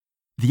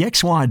The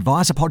XY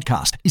Advisor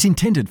podcast is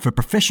intended for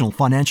professional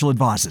financial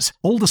advisors.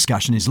 All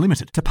discussion is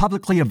limited to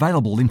publicly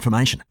available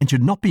information and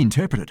should not be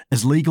interpreted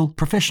as legal,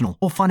 professional,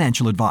 or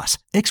financial advice.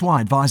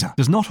 XY Advisor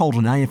does not hold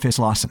an AFS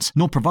license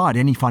nor provide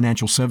any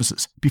financial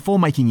services. Before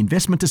making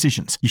investment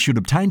decisions, you should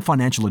obtain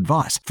financial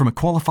advice from a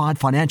qualified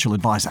financial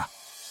advisor.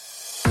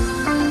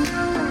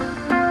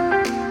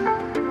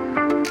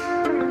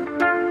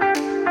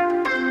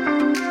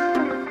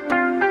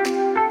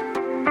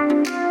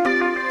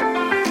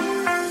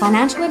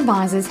 Financial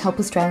advisors help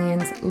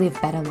Australians live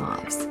better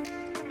lives,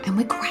 and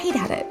we're great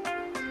at it.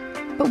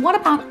 But what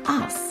about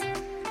us?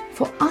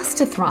 For us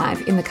to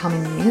thrive in the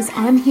coming years,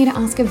 I'm here to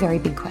ask a very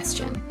big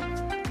question.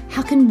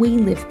 How can we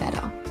live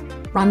better,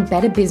 run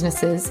better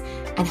businesses,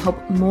 and help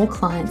more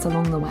clients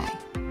along the way?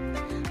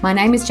 My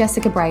name is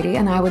Jessica Brady,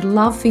 and I would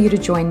love for you to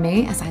join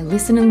me as I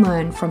listen and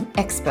learn from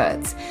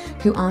experts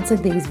who answer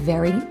these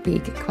very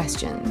big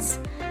questions.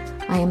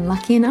 I am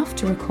lucky enough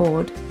to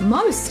record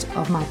most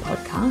of my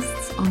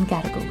podcasts on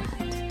Gadigal land.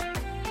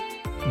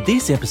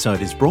 This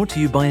episode is brought to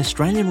you by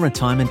Australian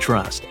Retirement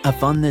Trust, a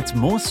fund that's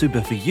more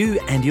super for you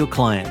and your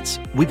clients.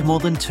 With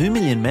more than 2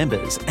 million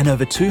members and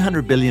over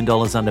 $200 billion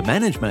under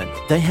management,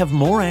 they have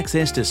more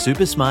access to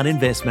super smart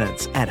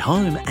investments at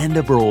home and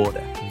abroad.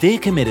 They're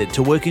committed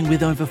to working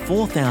with over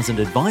 4,000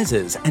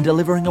 advisors and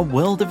delivering a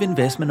world of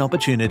investment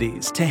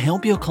opportunities to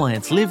help your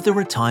clients live the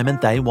retirement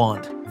they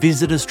want.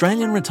 Visit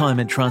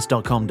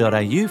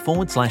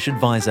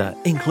australianretirementtrust.com.au/advisor.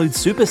 Includes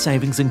super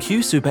savings and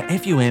Q Super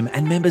FUM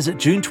and members at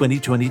June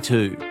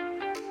 2022.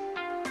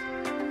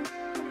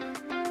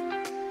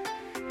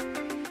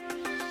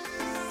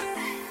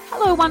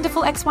 Hello,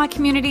 wonderful XY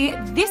community.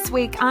 This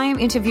week I am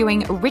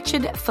interviewing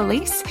Richard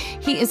Felice.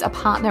 He is a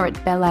partner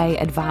at Belay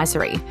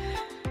Advisory.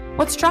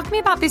 What struck me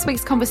about this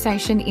week's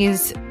conversation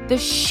is the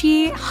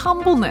sheer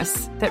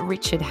humbleness that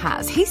Richard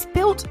has. He's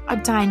built a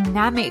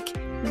dynamic,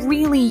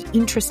 really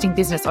interesting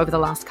business over the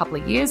last couple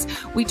of years.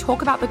 We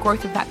talk about the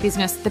growth of that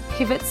business, the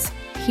pivots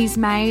he's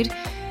made,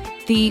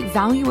 the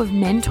value of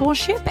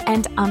mentorship,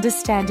 and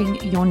understanding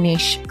your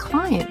niche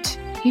client.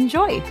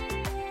 Enjoy.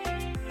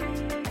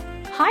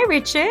 Hi,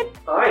 Richard.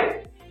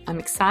 Hi. I'm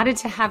excited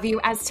to have you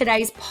as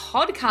today's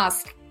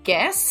podcast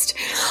guest.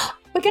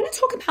 We're going to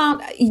talk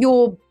about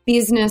your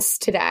business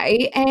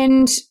today,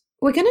 and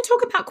we're going to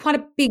talk about quite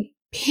a big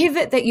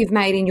pivot that you've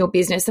made in your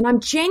business. And I'm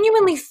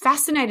genuinely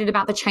fascinated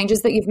about the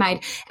changes that you've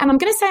made. And I'm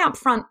going to say up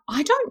front,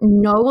 I don't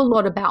know a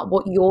lot about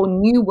what your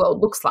new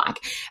world looks like.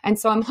 And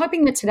so I'm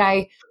hoping that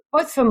today,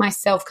 both for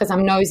myself, because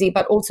I'm nosy,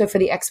 but also for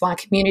the XY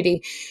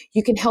community,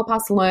 you can help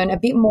us learn a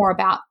bit more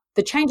about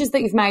the changes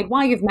that you've made,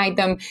 why you've made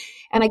them,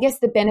 and I guess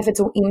the benefits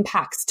or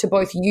impacts to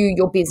both you,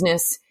 your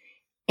business,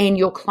 and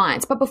your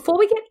clients. But before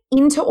we get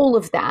into all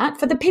of that,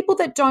 for the people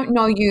that don't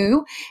know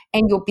you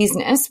and your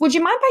business, would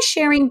you mind by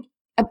sharing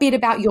a bit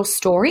about your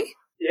story?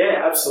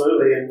 Yeah,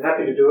 absolutely, and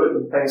happy to do it,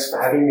 and thanks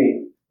for having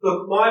me.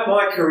 Look,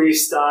 my career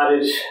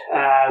started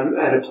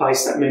at a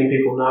place that many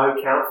people know,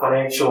 Count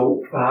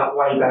Financial,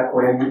 way back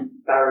when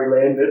Barry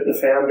Lambert, the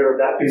founder of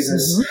that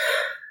business,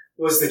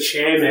 was the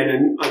chairman,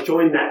 and I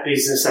joined that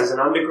business as an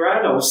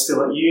undergrad. I was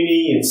still at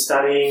uni and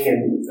studying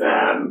and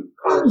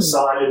kind of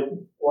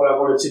decided what I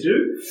wanted to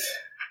do.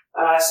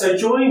 So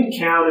joined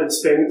Count and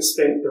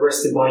spent the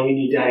rest of my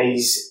uni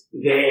days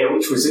there,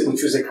 which was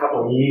a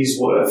couple of years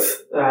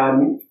worth.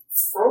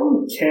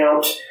 From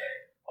Count,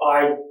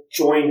 I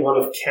joined one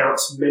of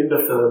Count's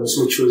member firms,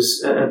 which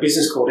was a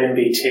business called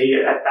MBT.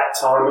 At that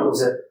time, it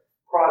was a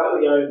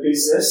privately owned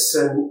business,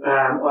 and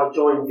I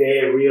joined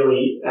there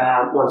really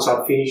once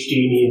I'd finished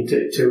uni and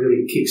to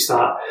really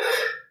kickstart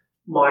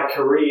my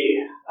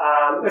career.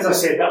 As I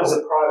said, that was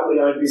a privately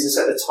owned business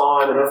at the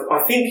time, and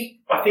I think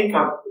I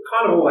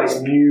kind of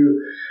always knew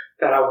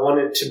that I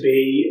wanted to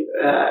be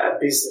a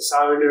business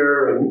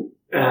owner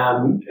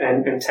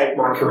and take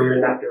my career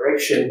in that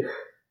direction.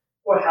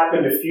 What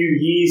happened a few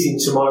years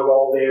into my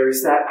role there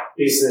is that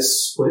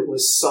business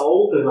was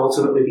sold and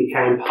ultimately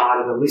became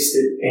part of a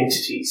listed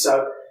entity.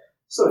 So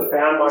sort of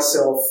found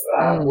myself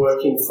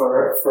working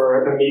for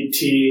a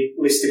mid-tier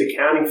listed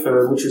accounting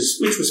firm, which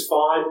was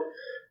fine.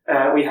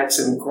 We had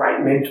some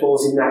great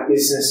mentors in that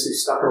business who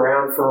stuck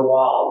around for a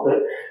while,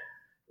 but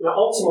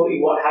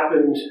ultimately what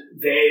happened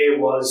there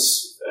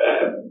was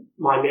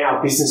my now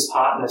business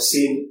partner,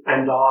 Sid,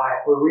 and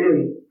I were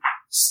really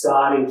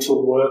starting to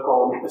work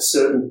on a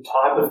certain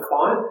type of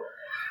client,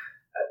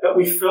 but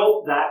we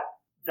felt that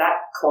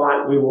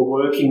client we were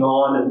working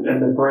on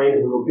and the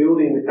brand we were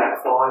building with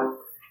that client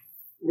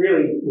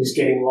really was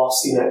getting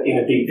lost in a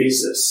big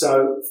business.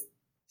 So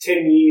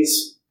 10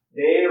 years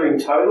there in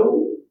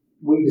total,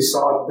 we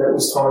decided that it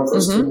was time for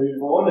us to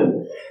move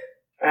on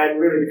and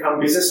really become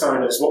business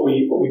owners, what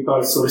we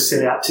both sort of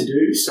set out to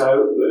do.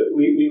 So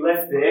we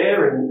left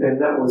there, and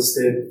that was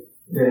the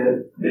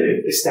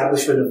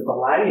establishment of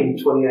Belay in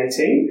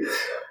 2018.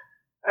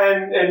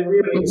 And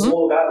really it was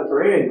all about the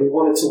brand. We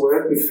wanted to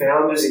work with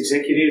founders,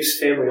 executives,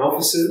 family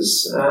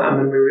offices,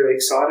 and we were really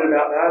excited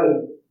about that.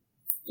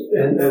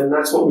 And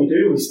that's what we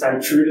do. We stay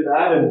true to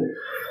that, and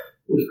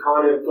we've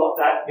kind of got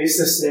that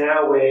business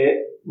now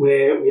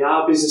where we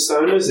are business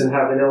owners and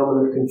have an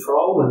element of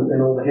control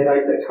and all the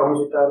headache that comes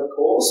with that, of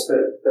course,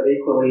 but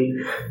equally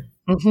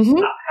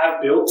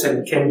have built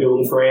and can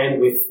build a brand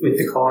with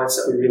the clients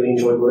that we really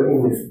enjoy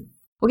working with.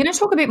 We're going to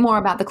talk a bit more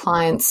about the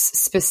clients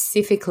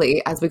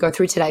specifically as we go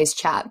through today's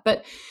chat,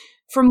 but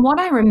from what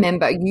I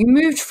remember, you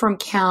moved from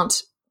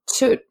Count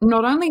to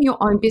not only your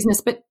own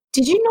business, but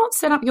did you not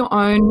set up your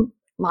own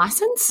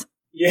license?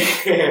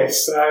 Yeah,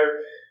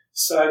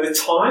 so the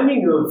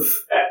timing of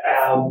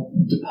our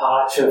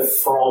departure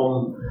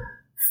from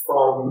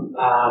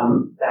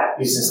that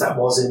business that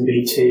was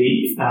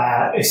NBT,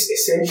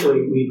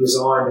 essentially we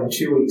resigned and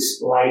 2 weeks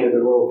later the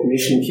Royal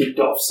Commission kicked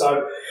off.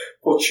 So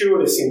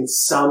fortuitous in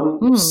some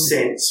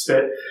sense,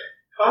 but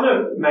kind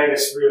of made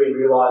us really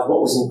realise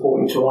what was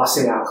important to us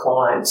and our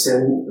clients.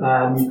 And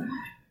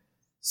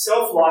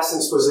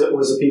self-license was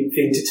a big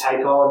thing to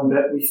take on,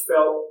 but we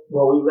felt,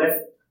 we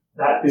left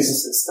that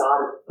business and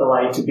started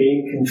Belay to be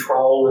in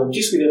control, and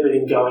just with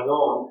everything going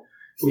on,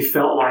 we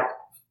felt like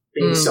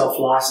being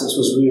self-licensed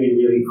was really,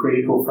 really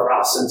critical for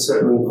us and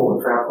certainly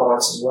important for our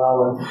clients as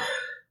well. And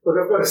look,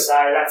 I've got to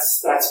say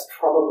that's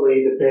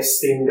probably the best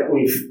thing that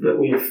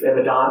we've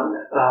ever done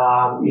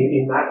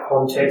in that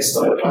context.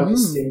 I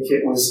just think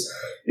it was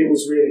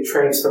really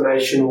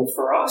transformational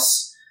for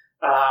us.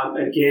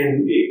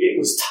 Again, it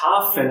was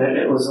tough and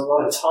it was a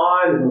lot of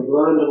time and we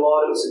learned a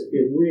lot. It was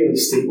a really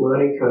steep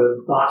learning curve,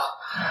 but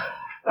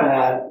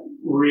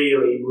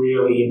really,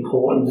 really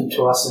important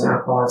to us and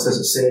our clients, as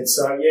I said.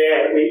 So,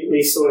 yeah,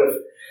 we sort of,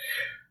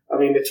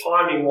 the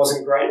timing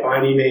wasn't great by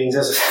any means.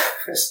 As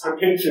I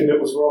mentioned,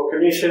 it was Royal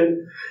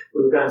Commission.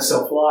 We were going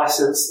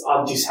self-licensed.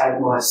 I've just had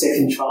my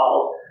second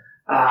child.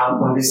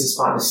 My business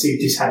partner, Sid,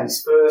 just had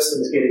his first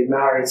and was getting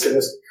married. So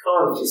there's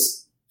kind of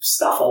just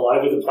stuff all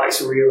over the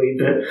place, really,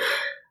 but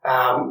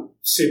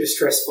super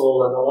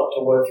stressful and a lot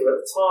to work through at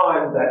the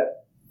time,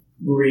 but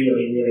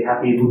really, really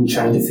happy. It wouldn't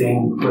change a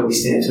thing where we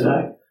stand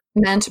today.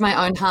 Man to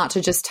my own heart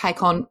to just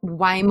take on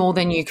way more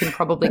than you can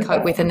probably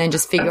cope with and then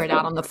just figure it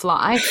out on the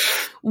fly.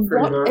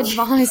 What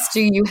advice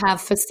do you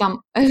have for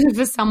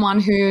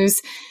someone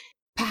who's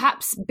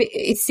perhaps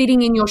is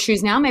sitting in your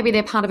shoes now? Maybe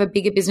they're part of a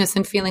bigger business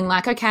and feeling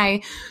like,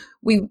 okay,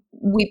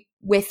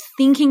 we're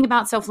thinking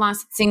about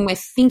self-licensing, we're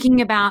thinking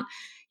about,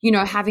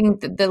 having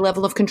the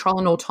level of control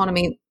and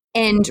autonomy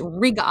and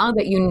rigor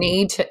that you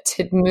need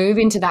to move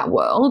into that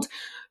world.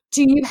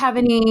 Do you have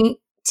any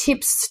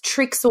tips,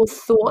 tricks, or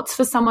thoughts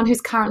for someone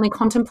who's currently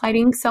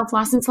contemplating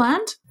self-licensed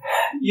land?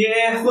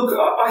 Yeah, look,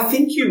 I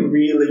think you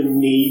really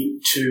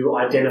need to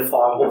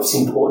identify what's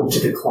important to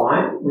the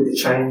client with a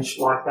change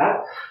like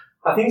that.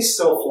 I think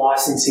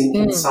self-licensing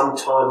can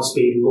sometimes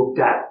be looked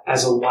at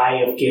as a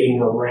way of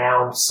getting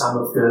around some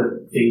of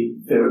the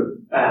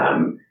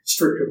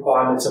strict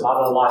requirements of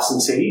other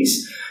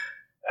licensees.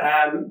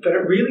 But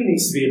it really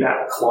needs to be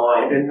about the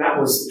client, and that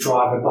was the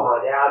driver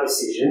behind our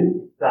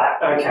decision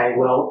that, okay,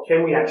 well,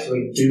 can we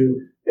actually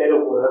do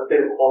better work,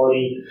 better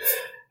quality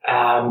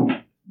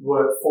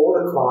work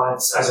for the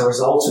clients as a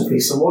result of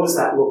this, and what does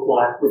that look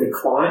like with a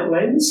client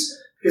lens?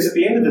 Because at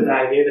the end of the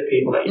day, they're the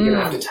people that you're going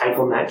to have to take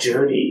on that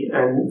journey,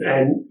 and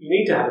you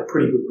need to have a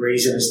pretty good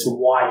reason as to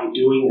why you're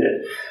doing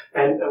it.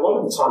 And a lot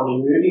of the time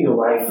you're moving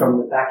away from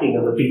the backing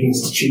of a big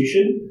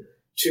institution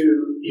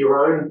to your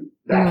own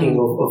backing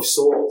of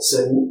sorts,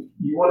 and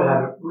you want to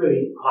have a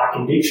really high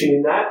conviction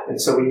in that.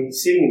 And so when you're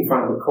sitting in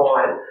front of a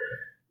client,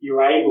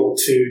 you're able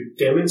to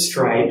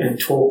demonstrate and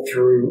talk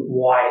through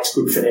why it's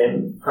good for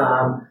them.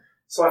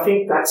 So I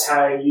think that's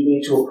how you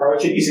need to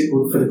approach it. Is it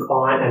good for the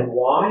client and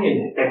why,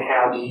 and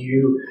how do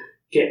you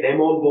get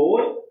them on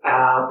board?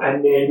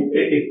 And then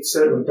it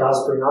certainly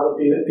does bring other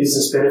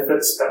business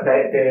benefits, but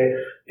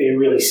they're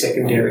really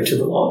secondary to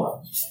the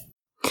lot.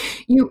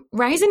 You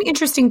raise an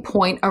interesting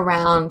point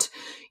around,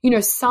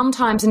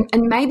 sometimes, and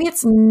maybe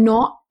it's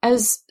not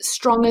as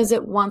strong as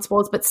it once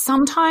was, but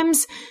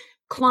sometimes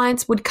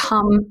clients would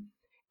come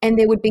and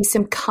there would be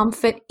some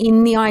comfort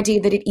in the idea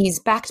that it is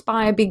backed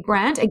by a big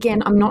brand.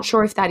 Again, I'm not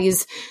sure if that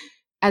is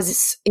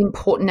as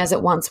important as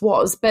it once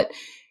was, but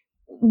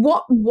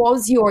what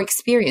was your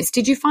experience?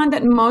 Did you find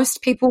that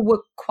most people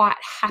were quite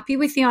happy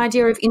with the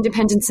idea of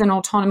independence and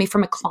autonomy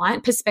from a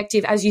client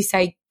perspective, as you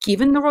say,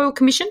 given the Royal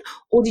Commission,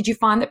 or did you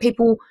find that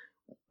people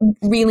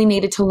really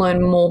needed to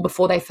learn more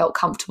before they felt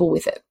comfortable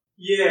with it?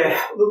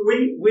 Yeah, look,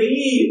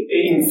 we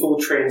in full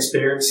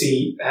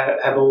transparency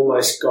have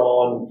almost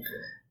gone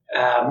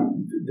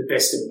the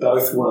best of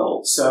both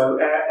worlds. So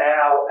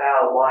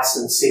our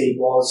licensee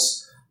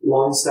was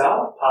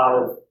Lonsdale,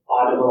 part of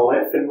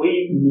IOOF, and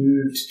we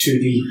moved to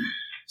the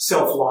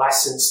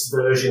self-licensed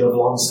version of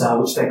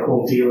Lonsdale, which they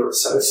call Dealer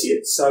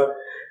Associates. So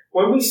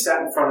when we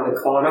sat in front of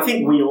the client, I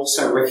think we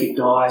also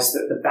recognised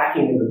that the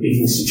backing of a big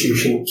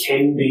institution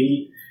can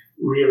be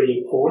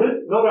really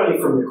important, not only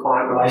from the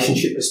client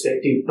relationship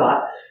perspective,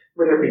 but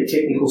whether it be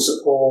technical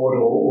support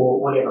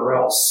or whatever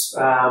else,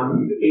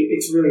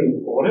 it's really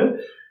important.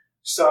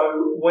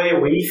 So where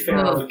we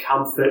found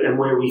comfort and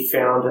where we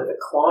found that the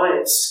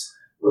clients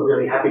were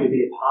really happy to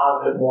be a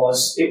part of it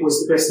was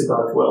the best of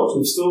both worlds.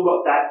 We've still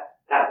got that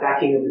that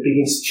backing of the big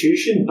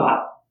institution,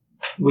 but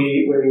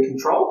we're in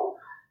control,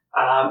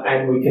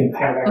 and we can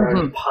have our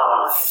own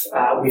path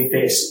with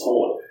their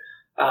support.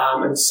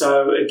 And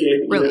so,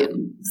 again,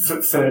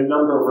 for a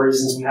number of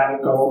reasons, we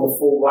haven't gone the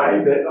full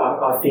way, but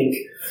I think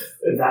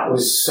that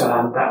was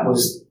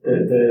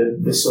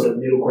the sort of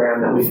middle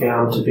ground that we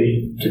found to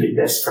be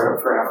best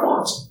for our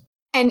clients.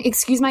 And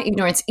excuse my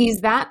ignorance,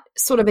 is that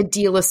sort of a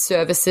dealer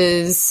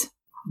services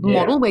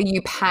model where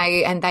you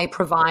pay and they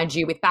provide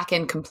you with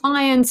back-end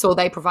compliance, or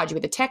they provide you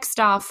with the tech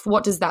stuff?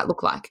 What does that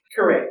look like?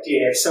 Correct,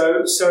 yeah.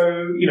 So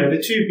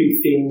the two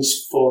big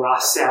things for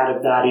us out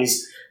of that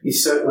is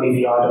certainly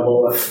the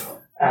IOOF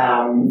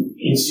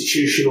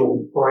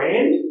institutional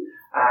brand,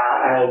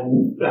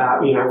 and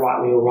rightly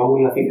or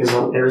wrongly, I think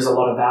there is a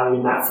lot of value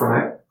in that from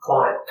a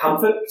client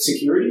comfort,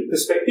 security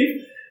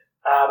perspective,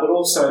 but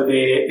also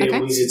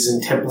their wizards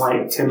and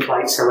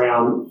templates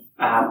around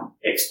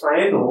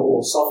Xplan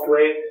or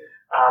software.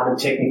 And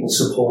technical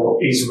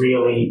support is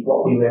really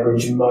what we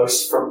leverage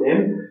most from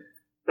them.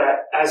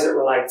 But as it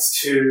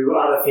relates to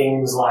other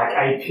things like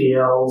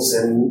APLs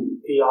and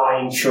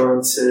PI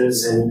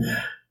insurances and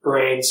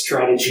brand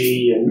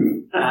strategy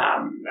and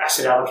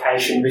asset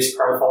allocation, risk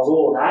profiles,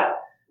 all of that,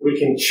 we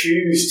can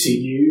choose to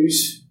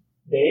use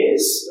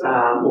theirs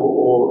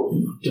or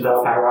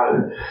develop our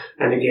own.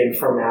 And again,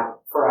 for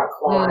our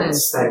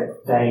clients,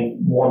 they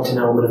want an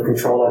element of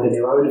control over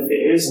their own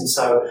affairs. And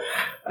so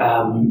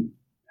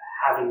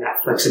having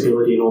that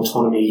flexibility and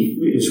autonomy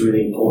is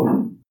really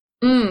important.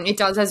 It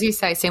does, as you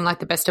say, seem like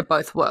the best of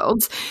both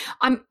worlds.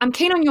 I'm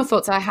keen on your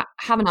thoughts. I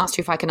haven't asked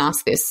you if I can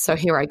ask this, so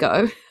here I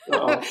go.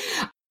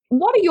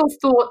 What are your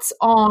thoughts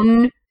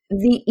on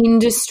the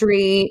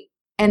industry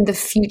and the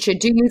future?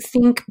 Do you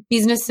think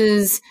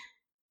businesses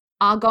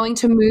are going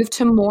to move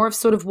to more of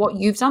sort of what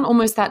you've done,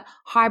 almost that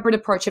hybrid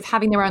approach of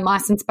having their own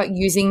license but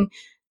using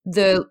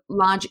the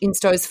large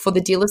instos for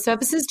the dealer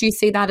services? Do you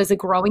see that as a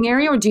growing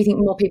area, or do you think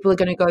more people are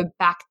going to go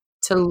back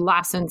to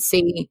large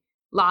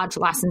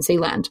licensee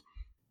land?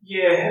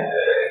 Yeah,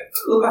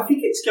 look, I think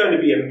it's going to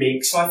be a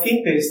mix. I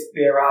think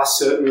there are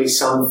certainly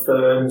some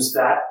firms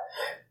that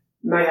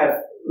may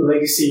have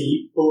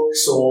legacy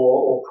books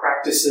or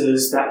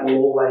practices that will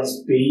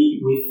always be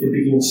with the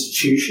big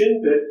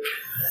institution, but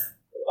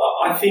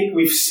I think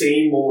we've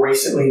seen more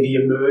recently the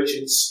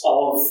emergence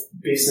of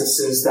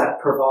businesses that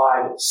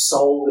provide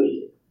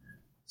solely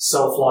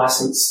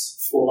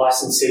self-licensed or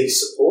licensee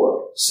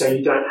support. So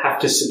you don't have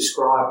to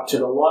subscribe to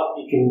the lot.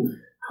 You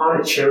can kind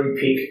of cherry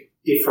pick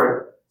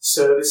different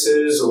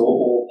services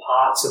or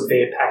parts of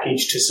their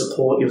package to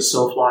support your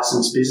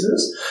self-licensed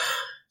business.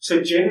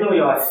 So generally,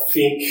 I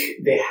think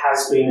there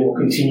has been and will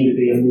continue to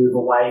be a move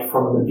away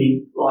from the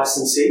big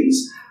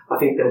licensees. I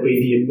think there'll be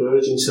the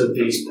emergence of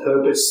these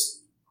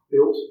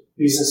purpose-built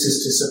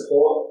businesses to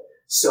support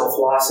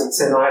self-license,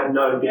 and I have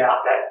no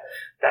doubt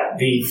that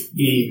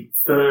the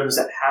firms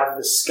that have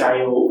the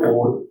scale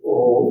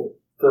or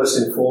first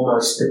and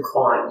foremost the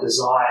client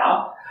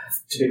desire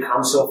to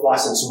become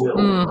self-licensed will.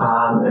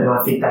 And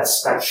I think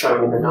that's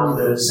showing in the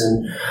numbers,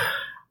 and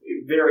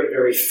very,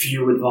 very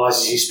few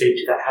advisors you speak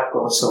to that have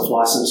got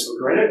self-licensed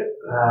regret it.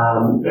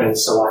 And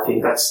so I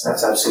think that's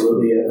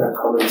absolutely a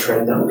common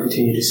trend that we'll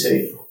continue to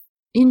see.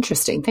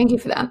 Interesting. Thank you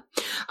for that.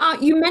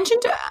 You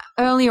mentioned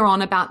earlier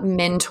on about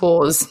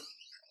mentors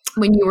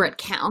when you were at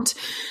Count.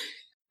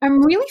 I'm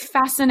really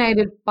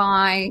fascinated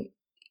by,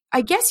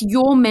 I guess,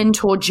 your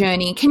mentor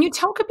journey. Can you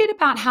talk a bit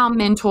about how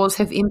mentors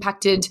have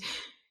impacted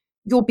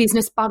your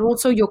business, but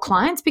also your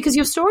clients? Because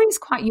your story is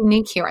quite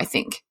unique here, I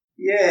think.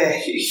 Yeah,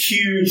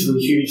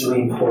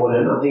 hugely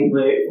important. I think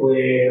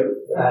we're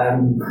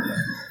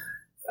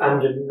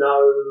under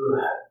no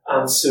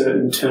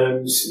uncertain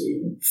terms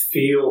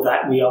feel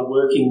that we are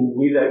working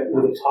with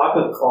a type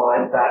of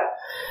client that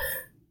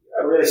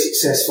are really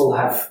successful,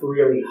 have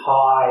really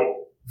high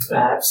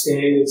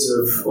standards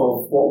of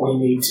what we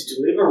need to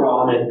deliver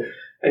on,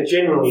 and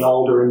generally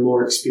older and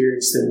more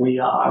experienced than we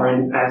are.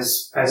 And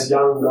as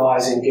young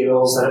guys and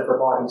girls that are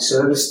providing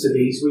service to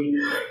these, we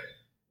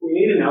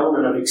need an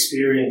element of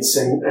experience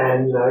and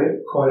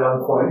quote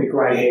unquote the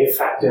grey hair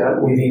factor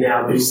within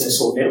our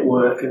business or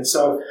network. And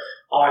so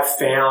I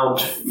found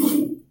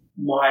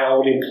my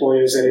old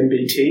employers at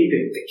MBT,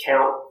 the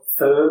Count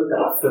firm that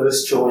I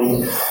first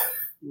joined,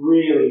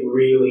 really,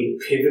 really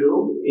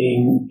pivotal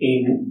in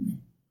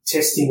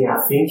testing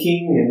our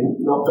thinking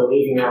and not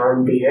believing our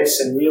own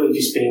BS, and really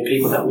just being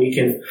people that we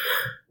can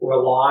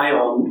rely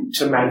on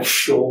to make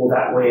sure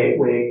that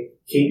we're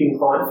keeping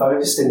client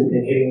focused and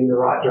heading in the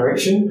right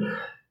direction.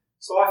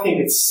 So I think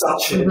it's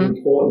such an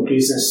important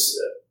business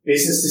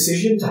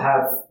decision to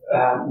have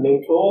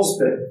mentors,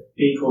 but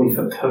equally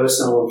for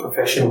personal and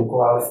professional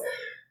growth,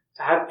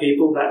 to have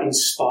people that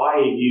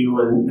inspire you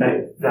and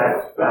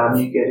that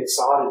you get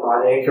excited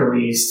by their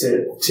careers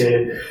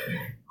to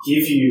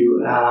give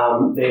you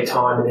their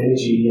time and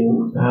energy.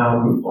 And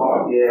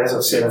as I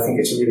said, I think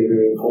it's really,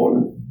 really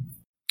important.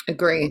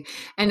 Agree.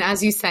 And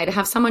as you say, to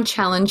have someone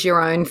challenge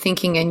your own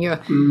thinking and your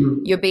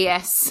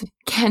BS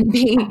can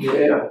be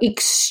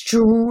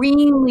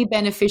extremely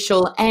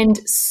beneficial and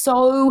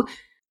so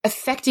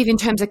effective in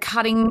terms of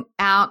cutting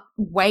out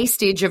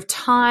wastage of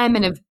time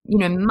and of,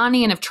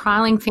 money and of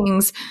trialing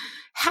things.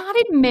 How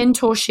did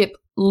mentorship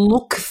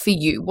look for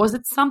you? Was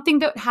it something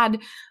that had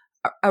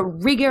a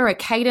rigor, a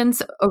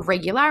cadence, a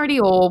regularity,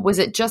 or was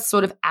it just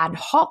sort of ad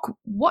hoc?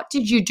 What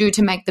did you do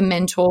to make the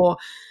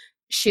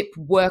mentorship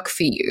work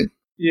for you?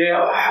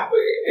 Yeah,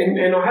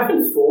 and I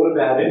haven't thought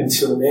about it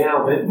until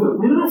now, but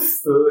when I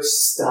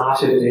first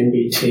started at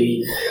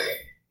MBT,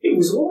 it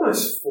was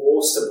almost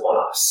forced upon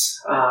us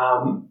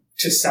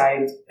to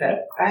say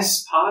that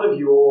as part of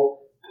your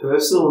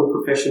personal and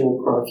professional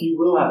growth, you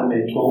will have a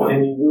mentor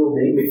and you will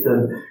meet with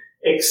them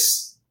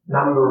X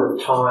number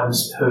of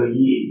times per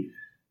year.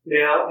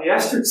 Now, the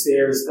asterisk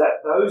there is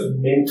that those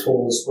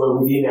mentors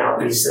were within our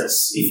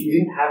business. If you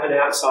didn't have an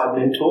outside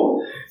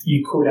mentor,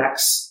 you could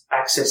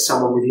access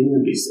someone within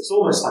the business,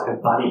 almost like a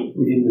buddy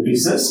within the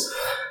business.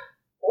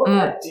 What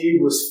that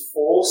did was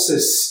force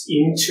us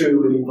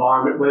into an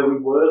environment where we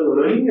were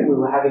learning and we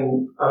were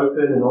having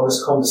open and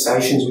honest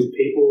conversations with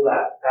people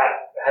that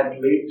had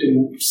lived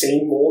and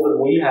seen more than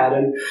we had.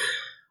 And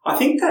I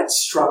think that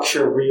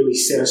structure really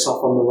set us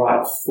off on the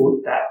right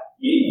foot, that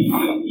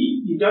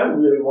you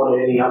don't really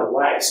want it any other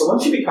way. So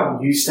once you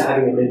become used to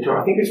having a mentor,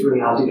 I think it's really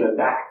hard to go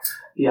back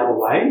the other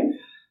way.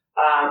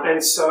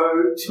 And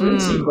so to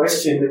answer your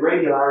question, the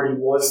regularity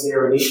was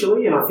there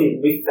initially, and I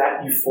think with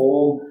that you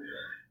form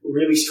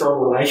really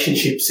strong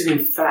relationships. And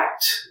in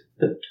fact,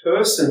 the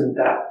person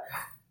that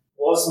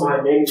was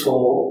my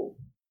mentor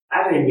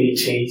at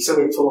MBT, so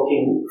we're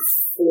talking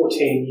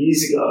 14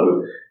 years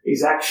ago,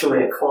 is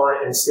actually a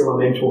client and still a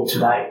mentor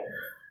today.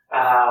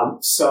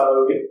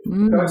 So it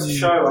goes to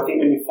show, I think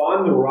when you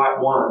find the right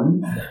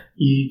one,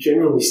 you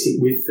generally stick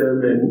with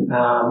them,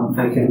 and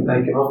they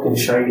can often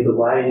show you the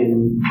way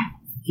and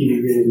give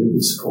you really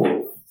good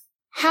support.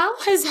 How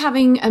has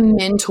having a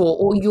mentor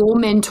or your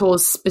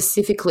mentors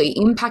specifically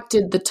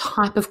impacted the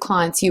type of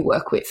clients you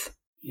work with?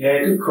 Yeah,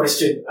 good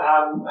question.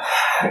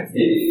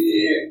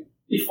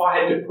 If I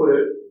had to put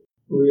it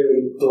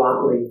really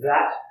bluntly,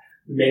 that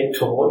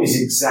mentor is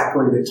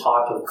exactly the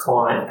type of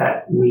client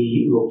that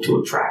we look to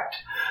attract.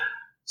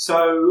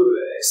 So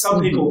some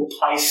people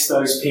place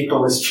those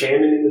people as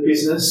chairman in the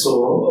business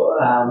or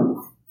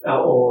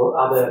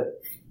other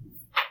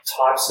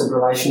types of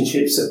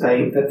relationships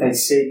that they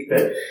seek,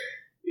 but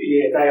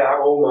yeah, they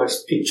are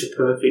almost picture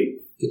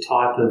perfect, the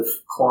type of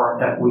client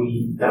that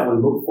we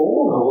look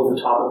for, or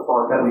the type of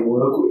client that we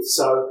work with.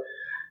 So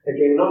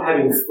again, not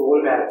having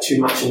thought about it too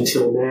much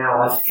until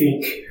now, I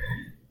think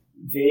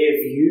their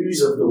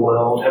views of the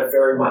world have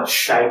very much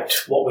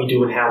shaped what we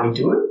do and how we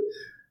do it,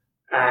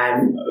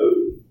 and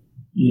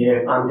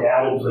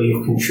undoubtedly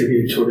have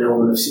contributed to an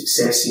element of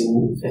success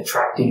in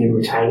attracting and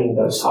retaining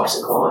those types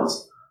of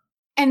clients.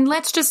 And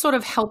let's just sort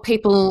of help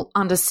people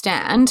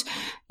understand,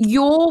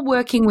 you're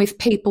working with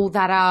people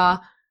that are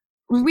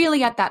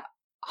really at that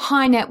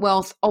high net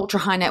wealth, ultra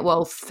high net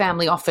wealth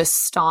family office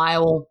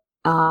style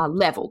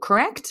level,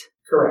 correct?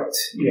 Correct.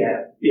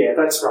 Yeah,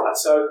 that's right.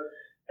 So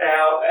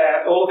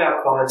all of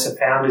our clients are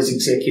founders,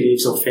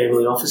 executives, or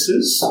family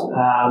offices.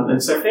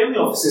 And so family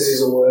offices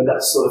is a word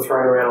that's sort of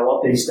thrown around a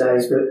lot these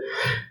days, but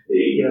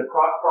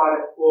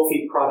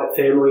wealthy private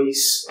families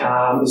is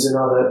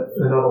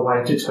another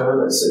way to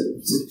determine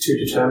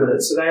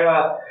it. So they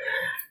are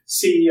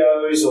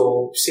CEOs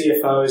or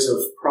CFOs of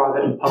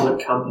private and public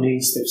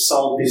companies. They've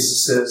sold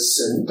businesses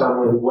and done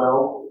really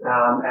well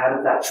out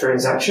of that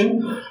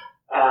transaction,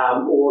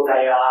 or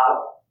they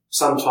are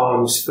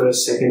sometimes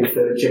first, second,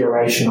 third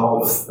generation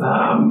of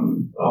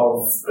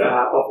wealth.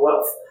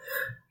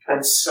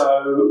 And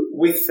so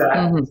with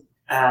that,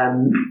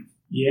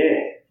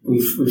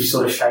 we've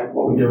sort of shaped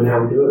what we do and how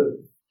we do it.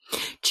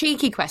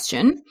 Cheeky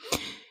question.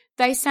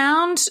 They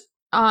sound,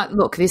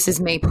 look, this is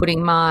me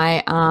putting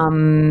my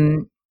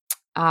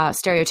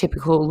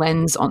stereotypical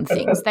lens on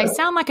things. They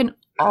sound like an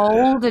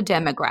older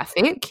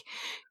demographic.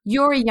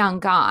 You're a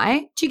young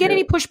guy. Do you get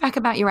any pushback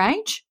about your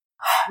age?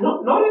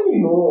 Not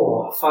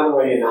anymore,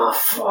 funnily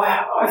enough.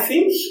 I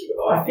think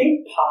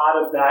part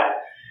of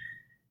that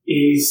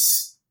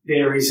is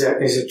there's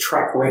a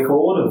track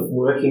record of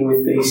working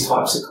with these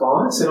types of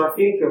clients, and I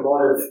think a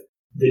lot of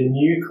the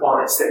new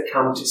clients that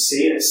come to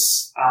see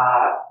us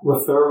are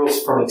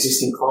referrals from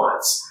existing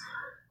clients.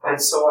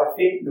 And so I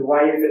think the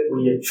way that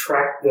we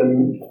attract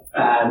them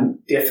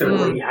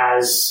definitely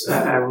has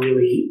a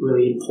really,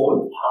 really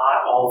important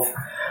part of,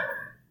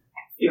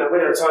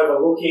 whether it's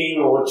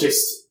overlooking or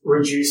just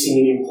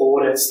reducing in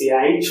importance the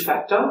age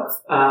factor.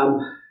 But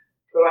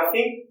I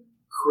think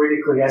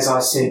critically, as I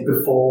said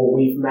before,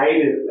 we've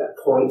made it a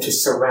point to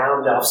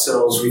surround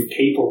ourselves with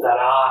people that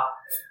are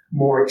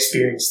more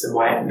experienced than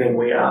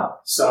we are.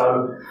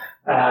 So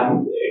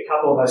a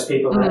couple of those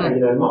people,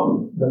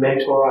 the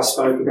mentor I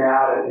spoke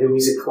about, who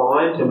is a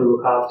client, and we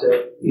look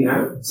after,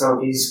 some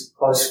of his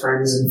close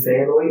friends and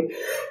family,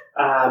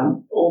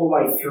 all the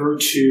way through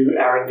to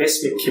our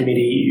investment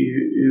committee,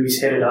 who is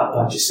headed up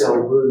by Giselle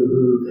Roux,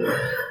 who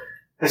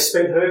has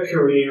spent her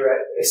career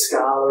at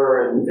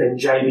Escala and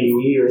JB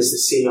Weir as the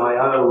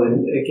CIO.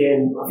 And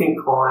again, I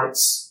think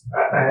clients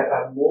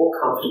are more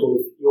comfortable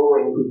you're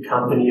in good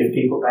company of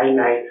people they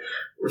may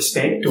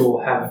respect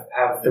or have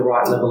the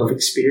right level of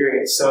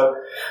experience. So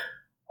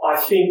I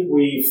think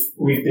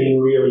we've been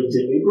really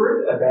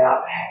deliberate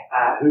about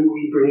who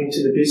we bring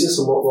into the business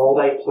and what role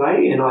they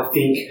play, and I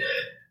think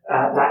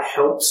that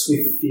helps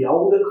with the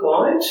older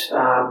client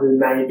who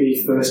may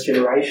be first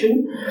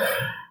generation.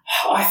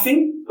 I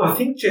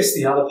think just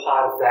the other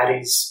part of that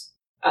is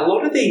a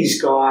lot of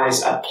these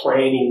guys are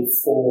planning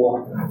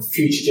for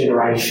future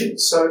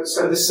generations. So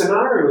the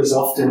scenario is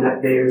often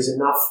that there is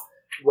enough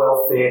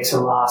wealth there to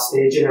last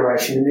their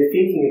generation, and they're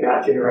thinking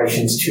about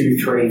generations 2,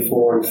 3,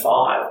 4, and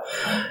 5.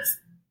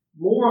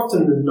 More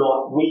often than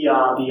not, we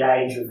are the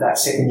age of that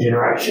second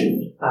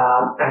generation.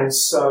 And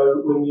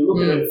so when you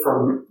look at it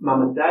from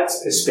mum and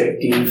dad's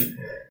perspective,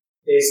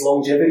 there's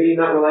longevity in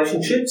that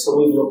relationship. So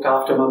we've looked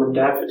after mum and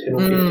dad for 10 or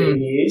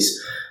 15 years.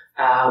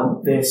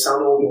 Their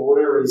son or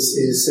daughter is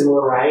a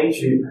similar age,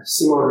 who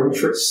similar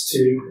interests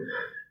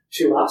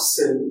to us,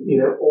 and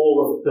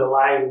all of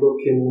Belay look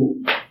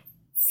and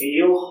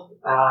feel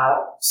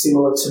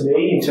similar to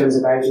me in terms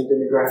of age and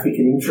demographic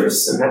and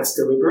interests, and that's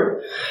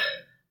deliberate.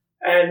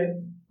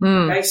 And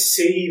they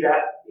see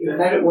that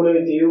they don't want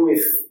to deal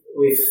with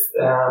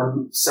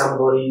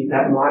somebody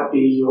that might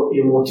be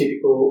your more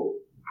typical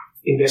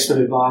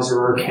investment advisor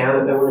or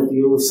accountant. They want to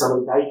deal with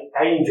somebody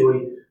they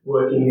enjoy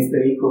working with,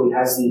 but equally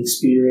has the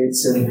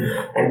experience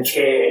and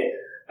care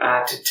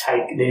to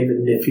take them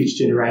and their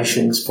future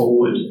generations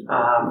forward.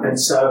 And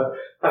so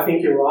I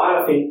think you're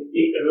right. I think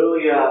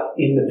earlier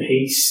in the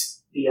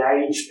piece, the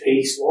age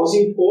piece was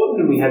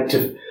important, and we had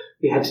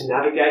to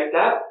navigate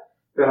that.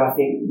 But I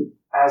think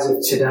as of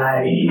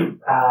today,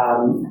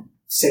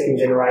 second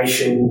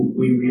generation,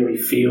 we really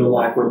feel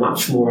like we're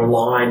much more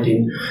aligned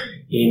in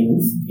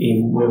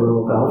where we're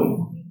all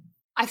going.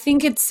 I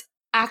think it's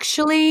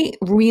actually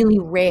really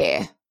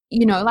rare.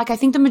 I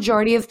think the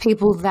majority of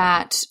people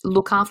that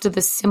look after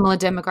the similar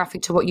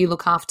demographic to what you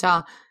look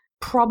after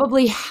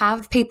probably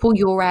have people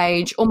your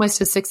age almost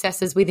as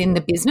successes within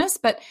the business,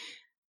 but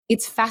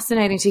it's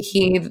fascinating to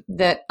hear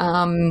that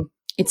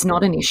it's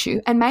not an issue.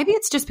 And maybe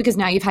it's just because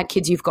now you've had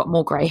kids, you've got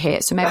more grey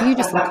hair, so maybe you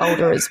just look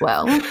older as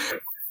well.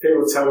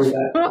 People tell me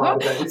that.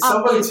 Did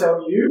somebody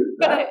tell you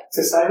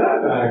to say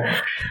that? No.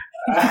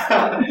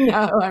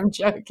 No, I'm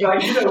joking.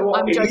 You know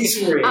what? It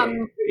is rare.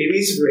 It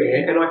is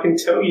rare, and I can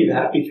tell you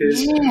that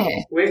because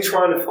we're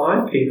trying to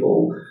find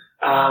people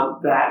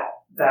that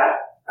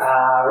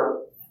are,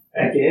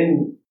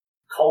 again,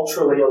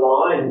 culturally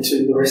aligned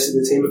to the rest of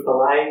the team at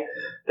Belay,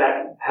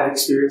 that have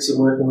experience in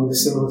working with a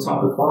similar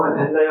type of client,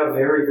 and they are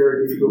very,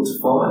 very difficult to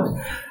find.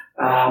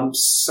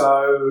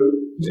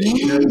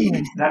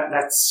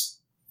 That's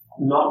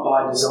not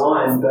by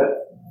design,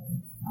 but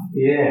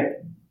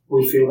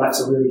we feel that's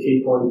a really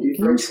key point of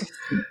difference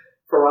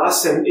for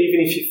us. And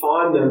even if you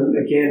find them,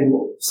 again,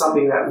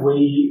 something that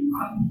we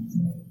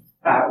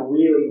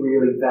really,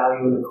 really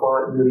value and the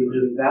client really,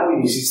 really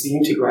values is the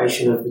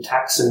integration of the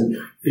tax and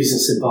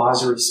business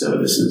advisory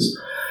services.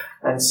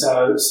 And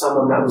so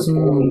someone that was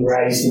born and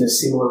raised in a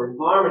similar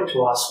environment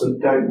to us, we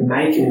don't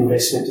make an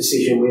investment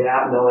decision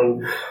without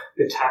knowing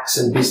the tax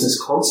and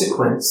business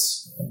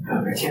consequence.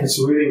 Again,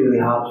 it's really, really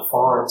hard to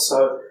find.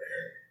 So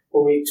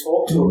when we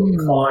talk to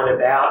a client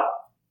about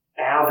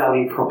our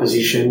value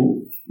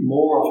proposition,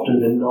 more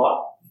often than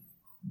not,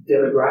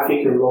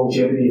 demographic and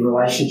longevity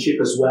relationship,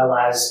 as well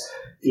as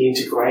the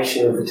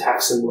integration of the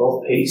tax and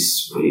wealth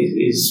piece,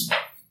 is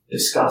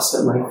discussed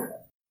at length.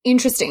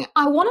 Interesting.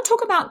 I want to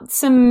talk about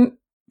some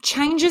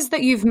changes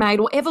that you've made,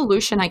 or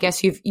evolution, I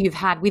guess, you've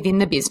had within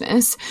the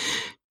business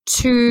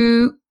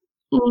to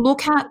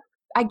look at.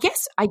 I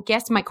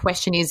guess my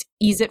question is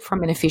it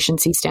from an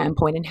efficiency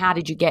standpoint, and how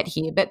did you get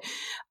here? But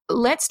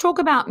let's talk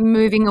about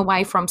moving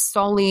away from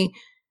solely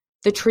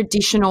the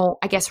traditional,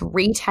 I guess,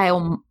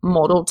 retail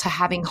model to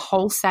having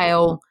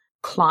wholesale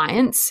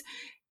clients.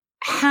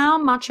 How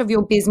much of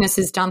your business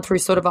is done through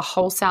sort of a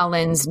wholesale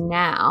lens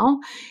now,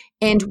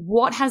 and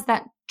what has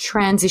that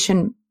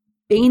transition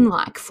been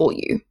like for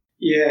you?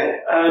 Yeah.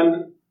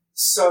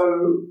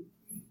 So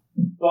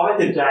by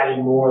the day,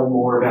 more and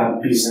more of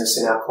our business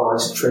and our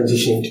clients are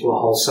transitioning to a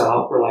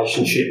wholesale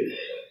relationship.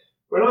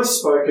 When I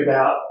spoke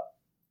about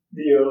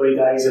the early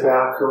days of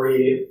our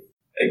career,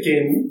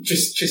 again,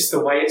 just the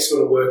way it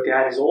sort of worked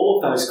out is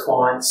all of those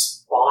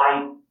clients,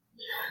 by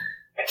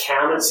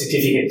accountant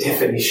certificate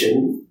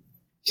definition,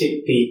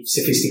 tick the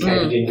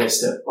sophisticated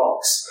investor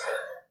box.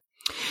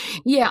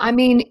 Yeah, I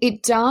mean,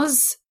 it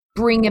does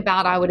bring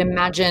about, I would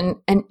imagine,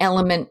 an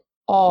element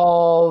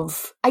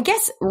of, I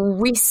guess,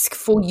 risk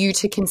for you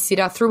to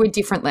consider through a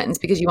different lens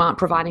because you aren't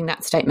providing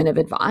that statement of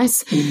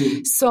advice.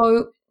 Mm-hmm.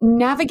 So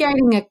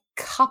navigating a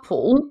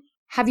couple,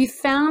 have you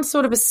found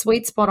sort of a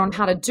sweet spot on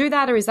how to do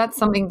that, or is that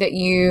something that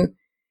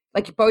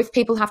both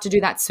people have to do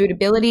that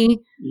suitability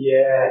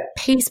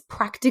piece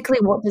practically?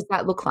 What does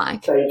that look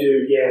like? They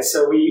do, yeah.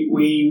 So we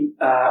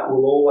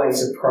will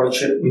always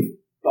approach it with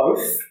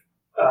both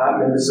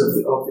members of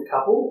the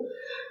couple.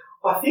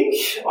 I think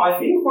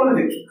one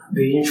of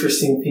the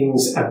interesting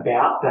things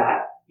about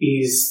that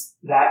is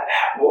that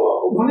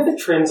one of the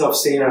trends I've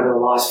seen over the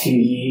last few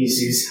years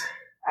is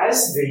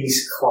as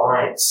these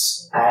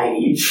clients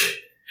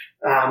age,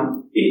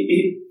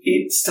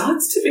 it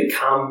starts to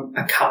become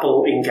a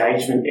couple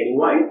engagement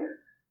anyway.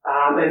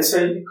 And so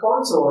your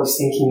clients are always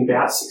thinking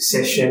about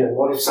succession and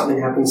what if something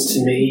happens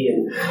to me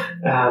and,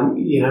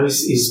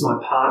 is my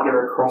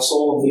partner across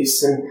all of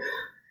this? And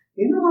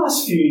in the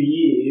last few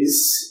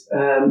years,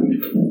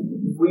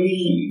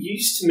 we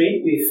used to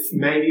meet with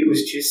maybe it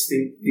was just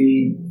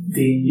the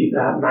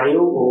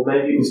male or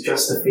maybe it was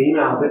just the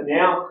female, but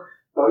now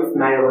both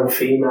male and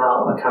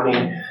female are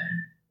coming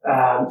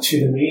to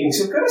the meeting.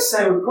 So I've got to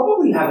say we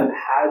probably haven't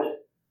had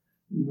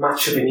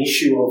much of an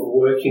issue of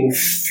working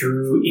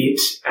through it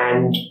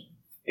and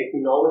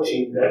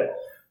acknowledging that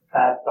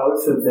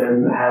both of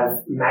them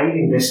have made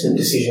investment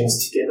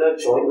decisions together,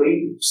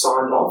 jointly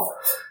signed off,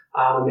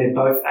 and they're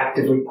both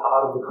actively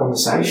part of the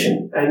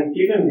conversation. And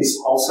given this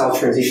wholesale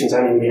transition's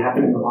only really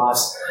happened in the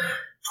last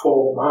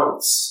 12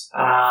 months, we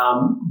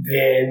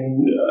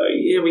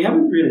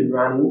haven't really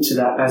run into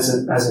that as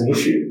an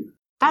issue.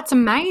 That's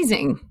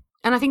amazing.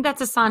 And I think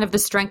that's a sign of the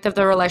strength of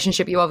the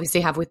relationship you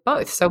obviously have with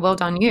both. So well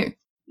done you.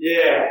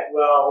 Yeah,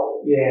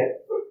 well, yeah,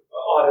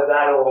 either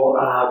that or,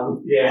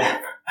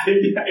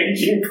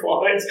 aging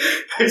clients,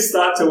 they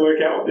start to work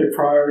out what their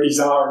priorities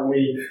are, and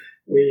we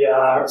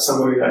are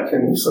somebody that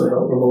can sort of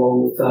help them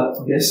along with that,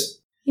 I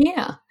guess.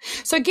 Yeah.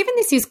 So given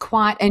this is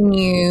quite a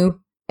new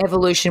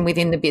evolution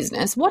within the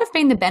business, what have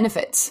been the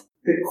benefits?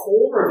 The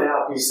core of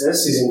our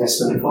business is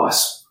investment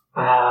advice.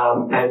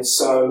 And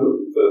so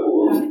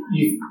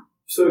you've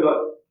sort of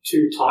got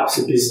two types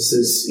of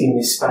businesses in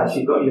this space.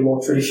 You've got your more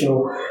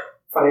traditional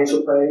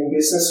financial planning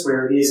business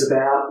where it is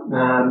about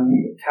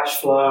cash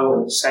flow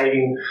and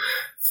saving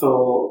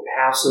for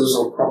houses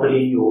or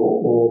property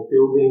or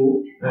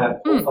building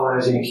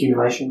portfolios in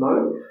accumulation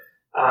mode.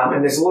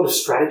 And there's a lot of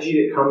strategy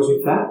that comes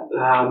with that.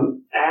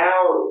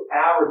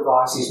 Our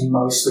advice is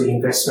mostly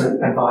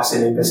investment advice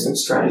and investment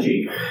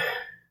strategy.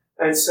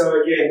 And so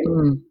again,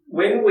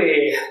 when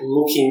we're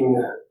looking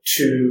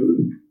to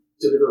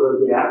deliver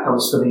really good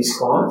outcomes for these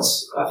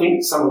clients, I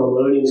think some of the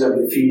learnings over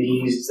the few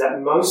years is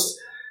that most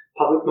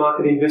public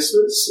market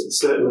investments, and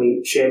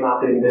certainly share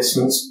market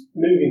investments,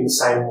 move in the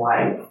same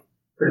way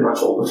pretty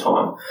much all the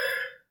time.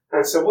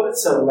 And so what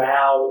it's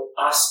allowed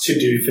us to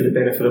do for the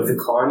benefit of the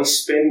client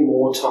is spend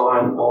more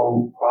time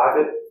on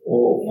private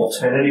or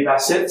alternative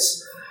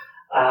assets,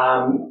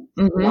 run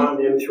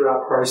them through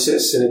our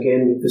process, and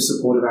again, with the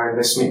support of our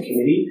investment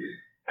committee,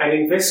 and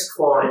invest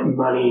client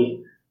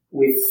money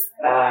with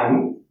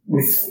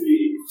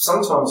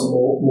sometimes a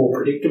more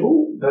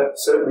predictable, but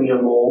certainly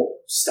a more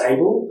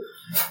stable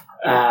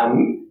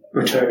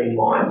return in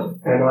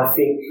mind. And I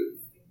think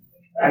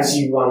as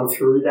you run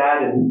through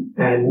that and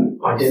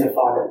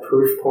identify the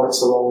proof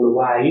points along the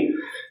way,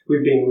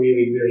 we've been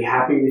really, really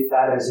happy with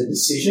that as a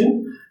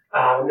decision.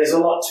 There's a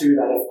lot to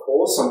that, of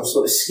course. I'm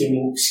sort of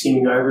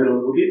skimming over it a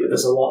little bit, but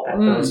there's a lot that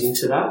goes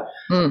into that.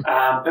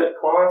 But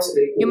clients...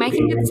 You're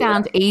making it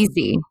sound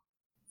easy.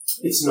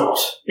 It's not.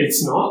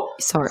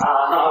 Sorry.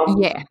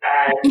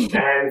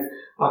 And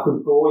I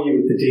could bore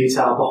you with the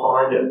detail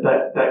behind it,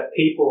 but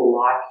people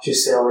like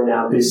Giselle in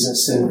our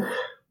business, and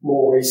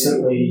more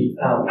recently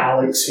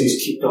Alex, who's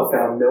kicked off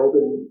our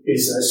Melbourne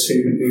business,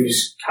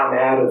 who's come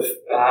out of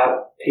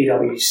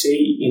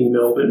PwC in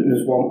Melbourne and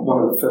is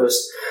one of the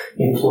first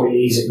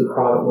employees of the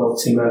private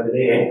wealth team over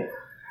there.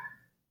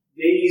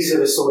 These are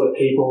the sort of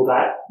people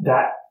that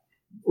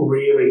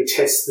really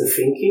test the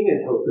thinking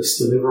and help us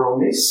deliver on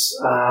this.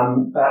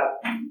 But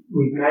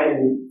we've made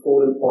an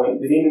important point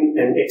within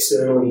and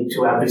externally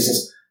to our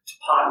business to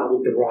partner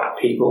with the right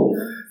people,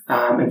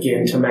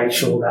 again, to make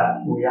sure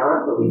that we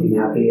aren't believing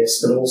our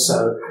BS, but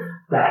also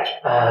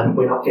that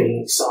we're not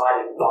getting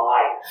excited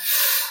by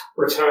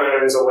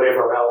returns or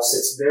whatever else.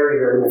 It's very,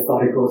 very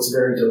methodical. It's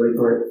very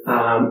deliberate.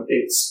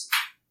 It's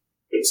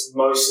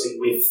mostly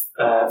with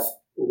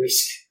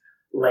risk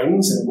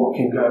lens and what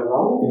can go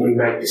wrong, and we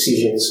make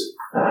decisions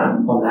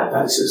on that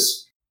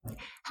basis.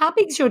 How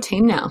big's your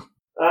team now?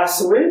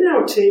 So we're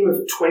now a team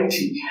of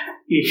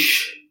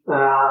 20-ish.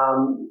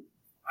 I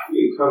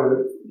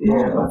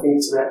think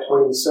it's about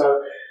 20.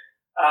 So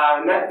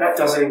that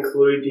doesn't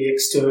include the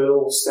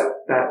externals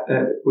that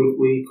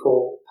we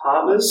call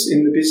partners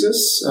in the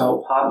business,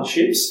 or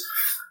partnerships.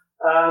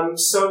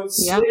 So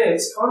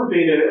it's kind of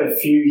been a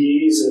few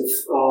years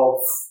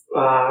of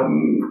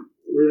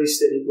really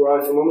steady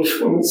growth. And when we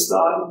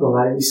started the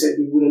lady, we said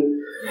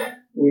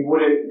we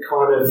wouldn't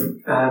kind of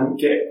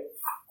get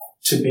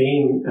to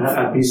being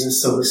a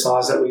business of the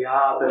size that we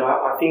are. But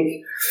I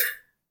think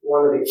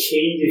one of the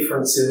key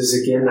differences,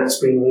 again, that's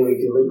been really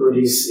deliberate,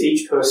 is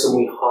each person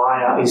we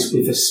hire is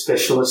with a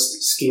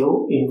specialist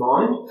skill in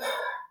mind.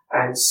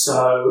 And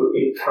so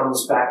it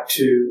comes back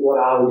to what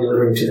are we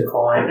delivering to the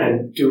client,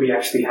 and do we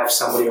actually have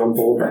somebody on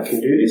board that can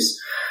do this?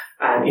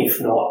 And if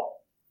not,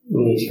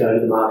 we need to go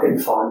to the market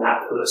and find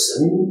that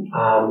person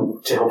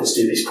to help us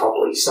do this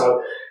properly.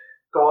 So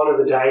gone are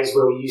the days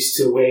where we used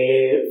to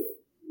wear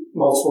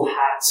multiple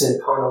hats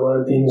and kind of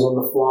learn things on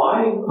the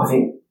fly. I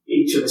think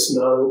each of us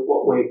know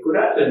what we're good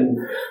at and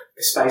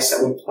the space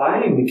that we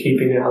play, and we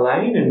keep in our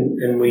lane,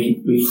 and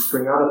we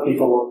bring other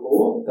people on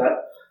board that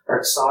are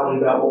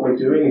excited about what we're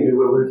doing and who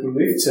we're working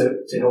with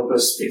to help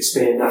us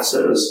expand that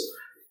service.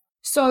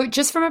 So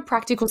just from a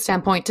practical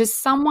standpoint, does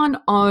someone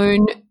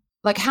own,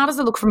 like, how does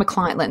it look from a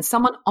client lens?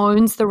 Someone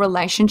owns the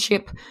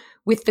relationship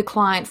with the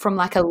client from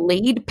like a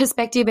lead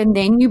perspective, and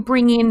then you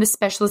bring in the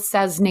specialists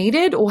as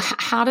needed, or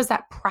how does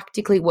that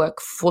practically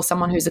work for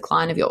someone who's a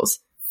client of yours?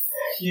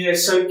 Yeah,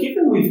 so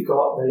given we've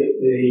got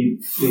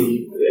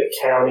the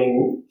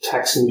accounting,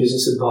 tax and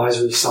business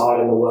advisory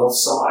side and the wealth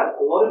side,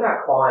 a lot of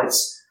our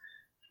clients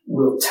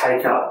will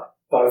take up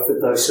both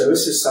of those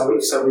services. So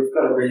we've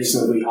got a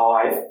reasonably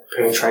high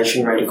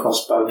penetration rate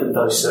across both of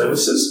those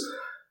services.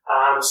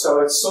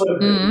 So it's sort of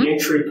the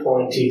entry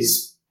point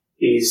is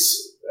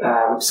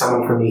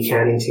someone from the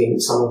accounting team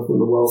and someone from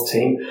the wealth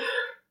team.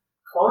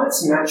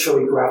 Clients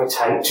naturally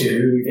gravitate to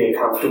who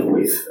they're comfortable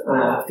with.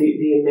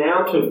 The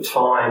amount of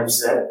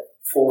times that,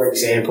 for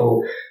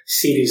example,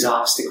 Sid is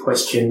asked a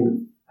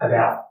question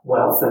about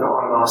wealth and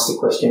I'm asked a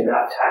question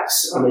about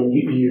tax, I mean,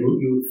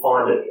 you would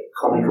find it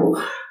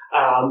comical.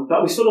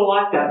 But we sort of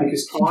like that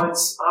because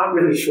clients aren't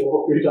really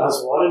sure who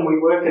does what, and we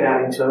work it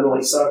out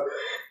internally. So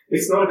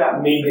it's not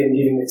about me then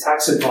giving the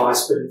tax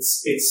advice, but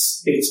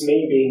it's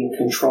me being in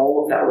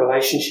control of that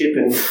relationship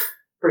and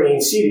bringing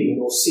Sid in,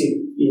 or Sid,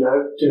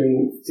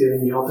 doing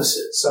the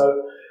opposite.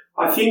 So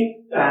I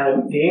think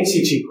the answer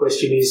to your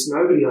question is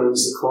nobody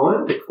owns the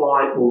client. The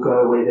client will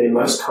go where they're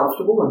most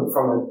comfortable, and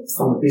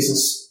from a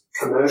business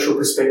commercial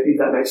perspective,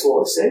 that makes a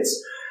lot of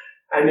sense.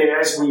 And then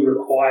as we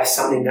require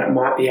something that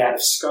might be out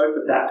of scope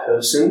of that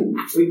person,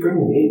 we bring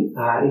them in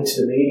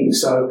into the meeting.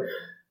 So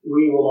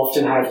we will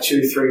often have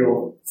 2, 3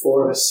 or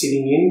 4 of us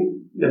sitting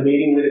in the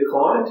meeting with a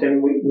client,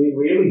 and we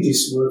really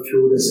just work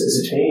through it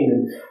as a team.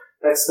 And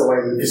that's the way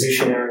we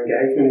position our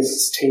engagement,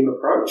 is a team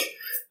approach.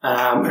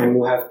 And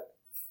we'll have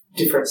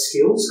different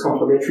skills,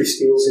 complementary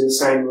skills in the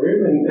same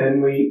room,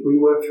 and we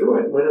work through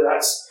it, whether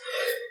that's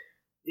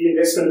the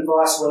investment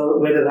advice,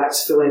 whether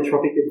that's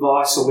philanthropic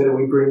advice, or whether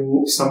we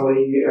bring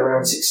somebody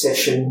around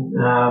succession.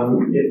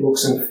 It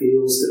looks and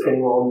feels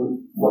depending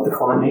on what the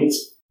client needs.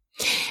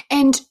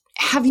 And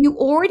have you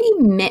already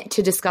met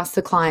to discuss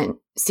the client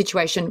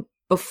situation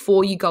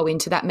before you go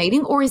into that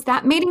meeting, or is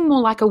that meeting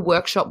more like a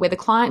workshop where the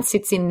client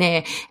sits in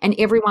there and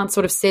everyone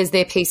sort of says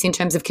their piece in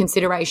terms of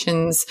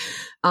considerations,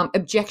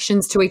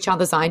 objections to each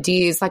other's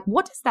ideas? Like,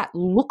 what does that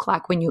look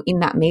like when you're in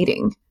that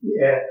meeting?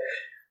 Yeah.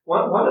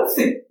 One of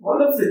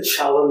the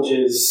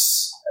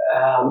challenges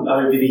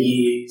over the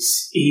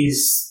years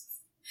is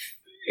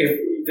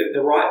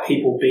the right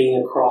people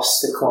being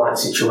across the client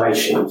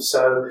situation.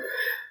 So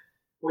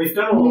we've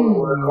done a lot of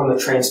work on the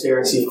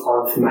transparency of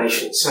client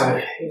information.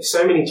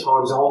 So many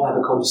times I'll have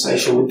a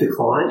conversation with the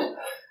client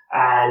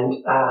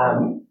and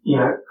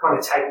kind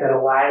of take that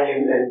away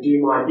and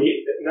do my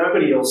bit, but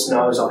nobody else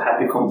knows I've had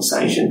the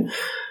conversation.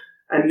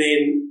 And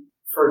then,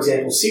 for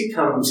example, Sid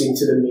comes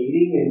into the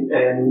meeting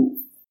and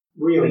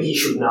really he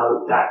should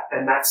know that,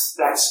 and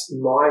that's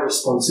my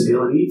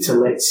responsibility to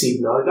let Sid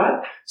know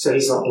that, so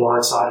he's not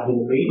blindsided in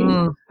the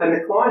meeting. And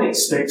the client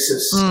expects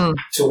us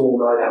to all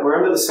know that. We're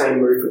under the same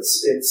roof.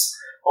 It's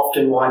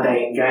often why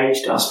they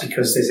engaged us,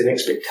 because there's an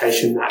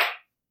expectation that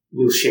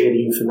we'll share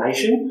the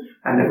information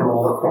and that we're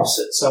all across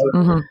it. So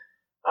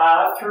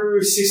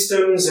through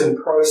systems and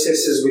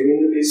processes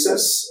within the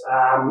business,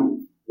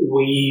 and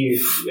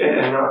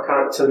I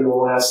can't tell you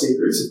all our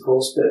secrets, of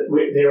course, but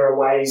there are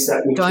ways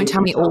that we don't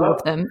tell me all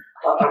of them.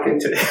 I can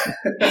tell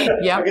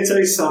I can tell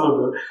you some of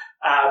them.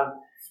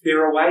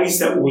 There are ways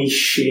that we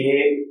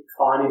share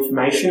client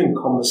information and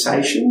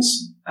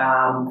conversations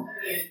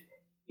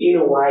in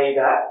a way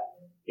that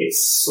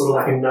it's sort of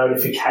like a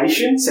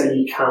notification, so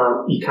you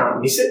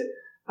can't miss it.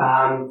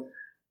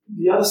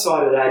 The other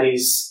side of that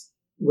is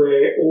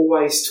we're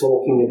always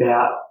talking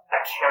about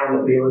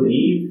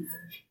accountability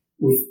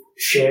with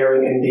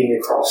sharing and being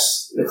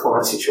across the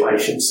client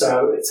situation.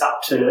 So it's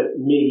up to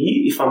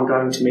me, if I'm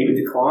going to meet with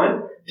the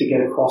client, to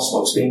get across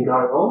what's been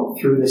going on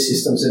through the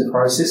systems and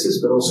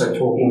processes, but also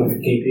talking with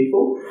the key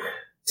people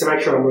to make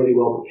sure I'm really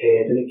well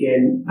prepared. And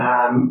again,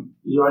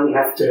 you only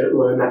have to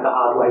learn that the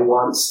hard way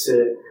once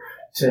to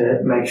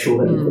make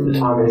sure that you put the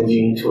time and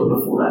energy into it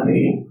before that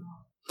meeting.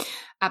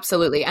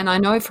 Absolutely. And I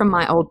know from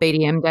my old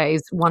BDM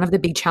days, one of the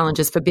big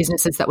challenges for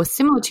businesses that was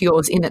similar to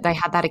yours in that they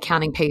had that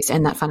accounting piece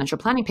and that financial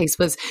planning piece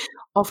was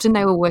often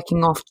they were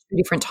working off 2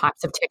 different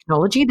types of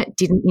technology that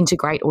didn't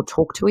integrate or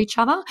talk to each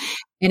other.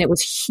 And it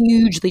was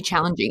hugely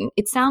challenging.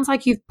 It sounds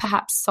like you've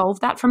perhaps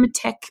solved that from a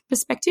tech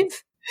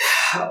perspective.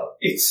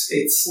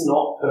 It's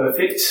not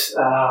perfect.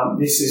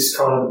 This is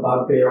kind of the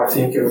bugbear, I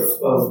think, of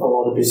a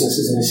lot of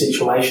businesses in this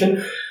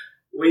situation.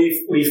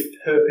 We've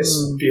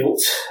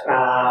purpose-built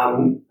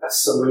a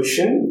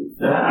solution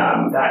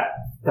that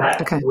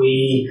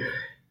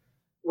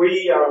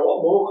we are a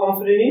lot more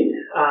confident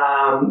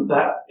in,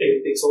 but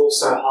it's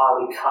also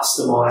highly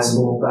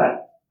customizable,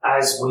 that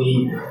as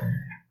we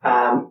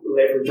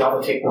leverage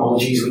other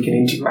technologies, we can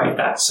integrate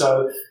that.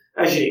 So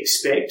as you'd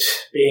expect,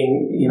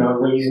 being, a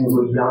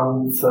reasonably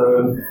young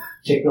firm,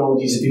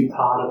 technology is a big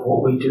part of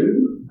what we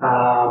do.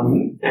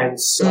 And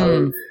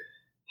so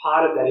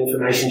part of that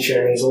information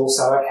sharing is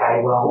also,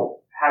 okay, well,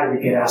 how do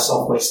we get our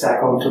software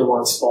stack onto the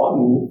one spot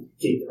and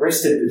give the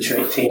rest of the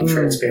team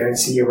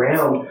transparency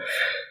around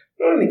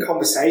not only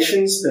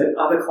conversations, but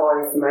other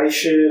client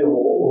information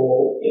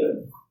or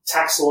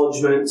tax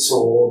lodgements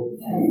or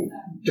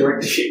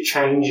directorship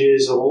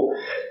changes or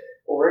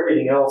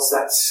everything else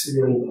that's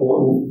really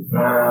important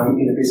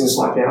in a business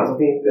like ours. I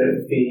think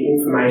that the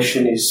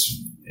information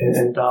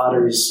and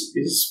data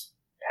is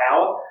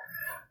power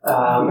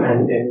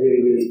and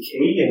really, really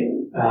key,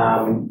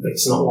 and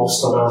it's not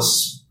lost on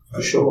us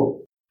for sure.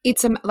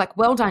 It's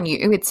well done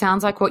you. It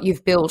sounds like what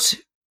you've built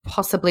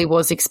possibly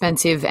was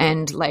expensive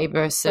and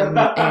laboursome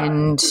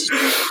and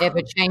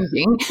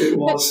ever-changing. It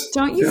was. But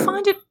don't you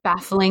find it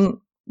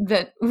baffling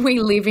that we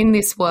live in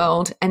this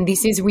world and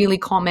this is really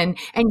common,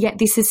 and yet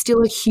this is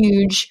still a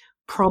huge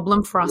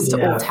problem for us to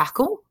all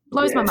tackle?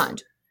 Blows my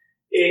mind.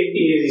 It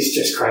is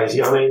just crazy.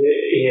 I mean,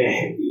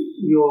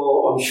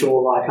 I'm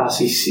sure like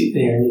us, you sit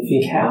there and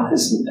you think, how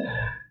has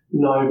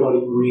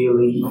nobody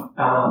really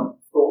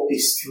thought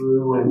this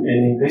through and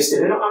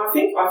invested? And I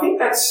think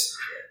that's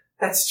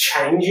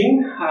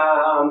changing,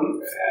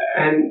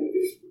 and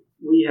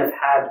we have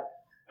had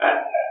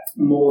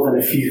more than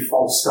a few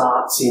false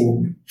starts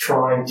in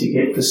trying to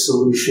get the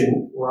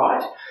solution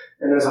right.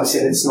 And as I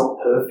said, it's not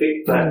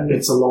perfect, but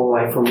it's a long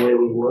way from where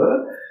we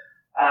were.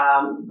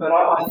 But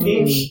I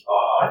think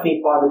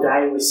by the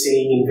day we're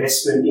seeing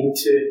investment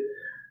into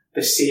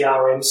the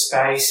CRM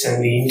space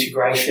and the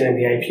integration and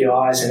the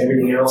APIs and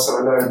everything else. And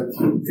I know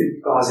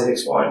the guys at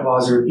XY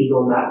Advisor are big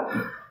on that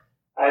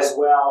as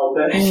well.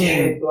 But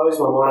it blows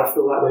my mind. I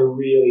feel like we're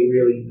really,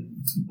 really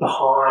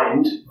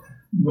behind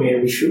where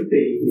we should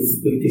be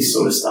with this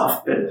sort of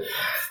stuff. But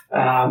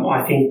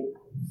I think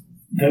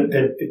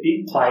the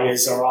big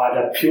players are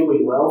either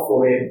purely wealth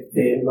or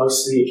they're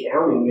mostly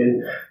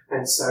accounting,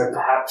 and so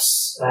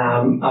perhaps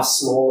us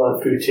smaller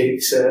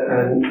boutiques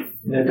don't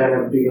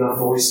have a big enough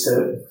voice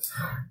to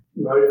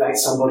motivate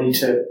somebody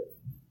to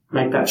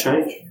make that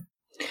change.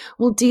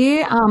 Well,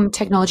 dear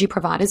technology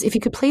providers, if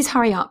you could please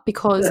hurry up,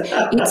 because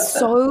it's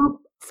so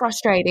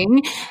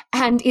frustrating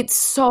and it's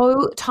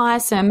so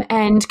tiresome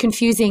and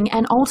confusing,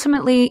 and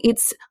ultimately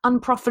it's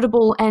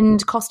unprofitable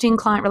and costing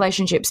client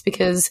relationships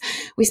because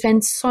we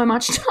spend so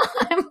much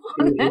time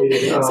on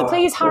it. So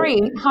please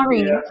hurry.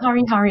 Hopefully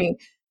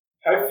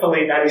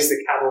that is the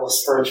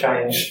catalyst for a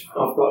change.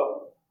 I've got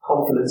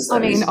confidence. I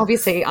mean,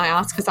 obviously I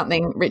ask for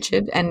something,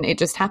 Richard, and it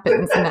just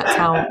happens, and that's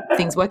how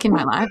things work in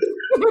my life.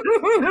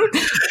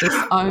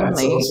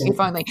 If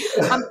only.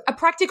 A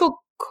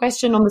practical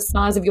question on the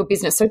size of your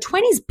business. So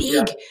 20 is big.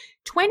 Yeah.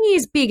 20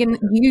 is big, and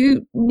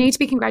you need to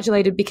be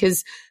congratulated,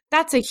 because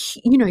that's to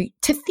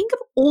think of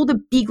all the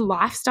big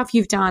life stuff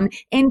you've done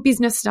and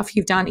business stuff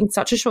you've done in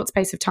such a short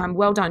space of time.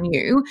 Well done,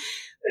 you.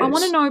 Yes. I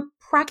want to know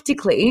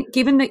practically,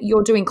 given that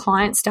you're doing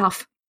client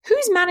stuff,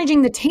 who's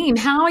managing the team?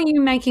 How are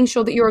you making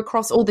sure that you're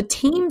across all the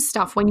team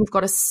stuff when you've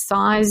got a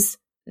size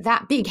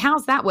that big?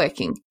 How's that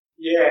working?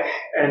 Yeah,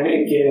 and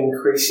it get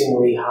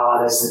increasingly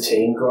hard as the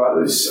team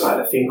grows.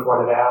 I think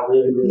one of our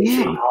really, really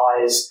key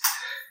hires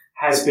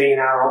has been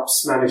our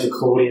ops manager,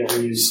 Claudia,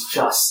 who's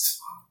just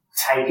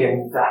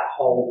taken that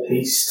whole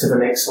piece to the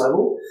next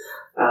level.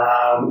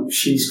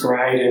 She's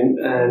great, and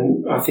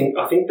I think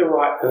the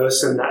right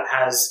person that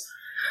has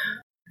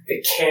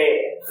the care,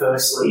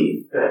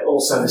 firstly, but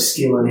also the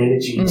skill and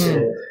energy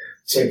to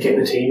get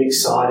the team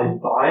excited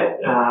by it,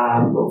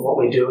 what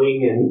we're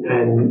doing,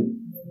 and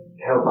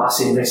help us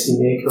invest in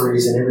their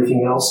careers and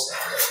everything else.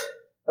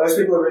 Those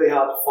people are really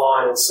hard to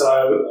find, and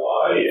so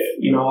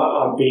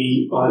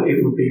it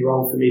would be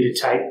wrong for me to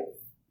take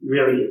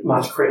really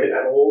much credit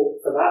at all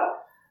for that.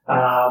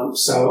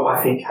 So I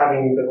think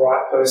having the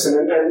right person,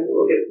 and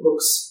look, it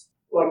looks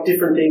like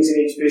different things in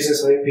each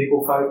business. I think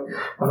people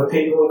have a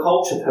people and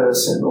culture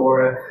person,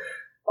 or a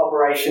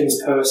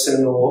operations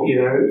person, or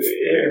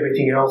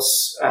everything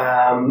else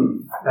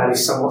that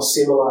is somewhat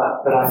similar.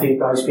 But I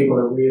think those people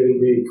are really,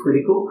 really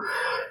critical.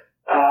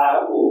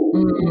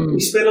 We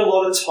spend a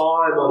lot of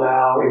time on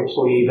our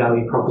employee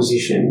value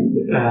proposition,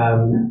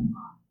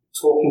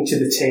 talking to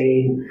the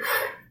team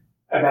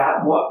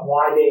about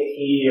why they're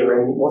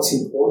here and what's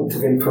important to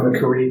them from a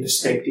career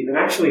perspective, and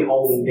actually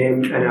holding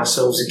them and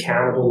ourselves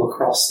accountable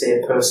across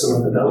their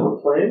personal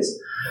development plans.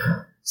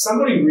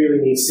 Somebody really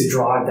needs to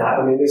drive that.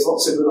 I mean, there's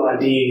lots of good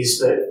ideas,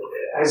 but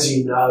as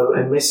you know,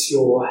 unless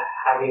you're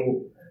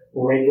having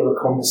regular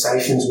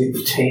conversations with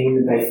the team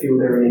and they feel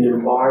they're in an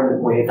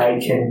environment where they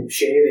can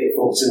share their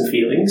thoughts and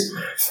feelings,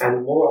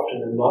 and more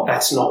often than not,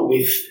 that's not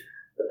with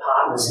the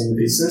partners in the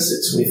business,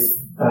 it's with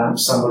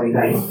somebody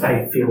they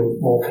feel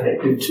more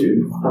connected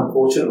to,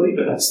 unfortunately,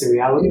 but that's the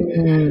reality.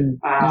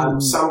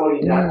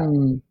 Somebody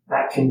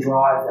that can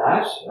drive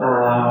that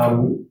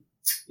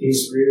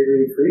is really,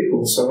 really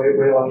critical. So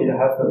we're lucky to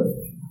have her.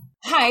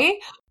 Hey,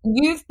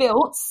 you've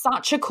built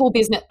such a cool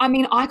business. I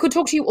mean, I could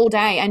talk to you all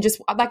day, and just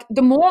like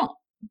the more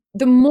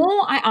the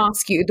more I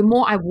ask you, the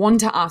more I want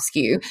to ask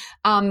you.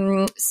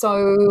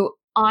 So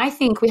I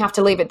think we have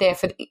to leave it there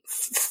for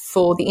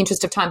the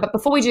interest of time. But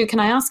before we do, can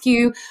I ask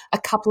you a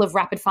couple of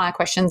rapid fire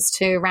questions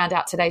to round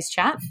out today's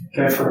chat?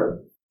 Go for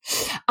it.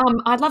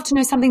 I'd love to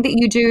know something that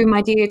you do,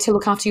 my dear, to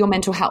look after your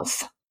mental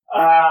health.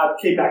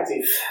 Keep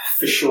active,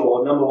 for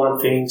sure. Number one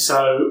thing.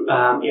 So,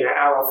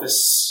 our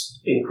office,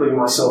 including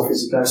myself,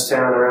 is a ghost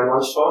town around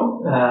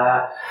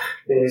lunchtime.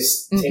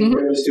 There's 10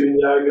 members doing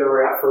yoga.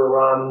 We're out for a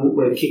run.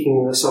 We're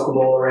kicking the soccer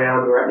ball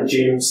around. We're at the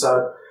gym.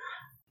 So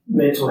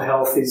mental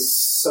health is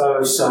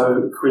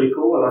so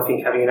critical, and I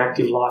think having an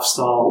active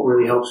lifestyle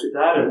really helps with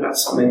that, and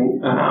that's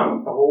something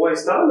I've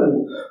always done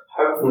and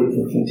hopefully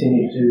can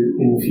continue to do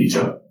in the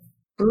future.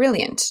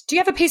 Brilliant. Do you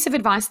have a piece of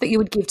advice that you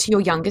would give to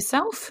your younger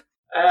self?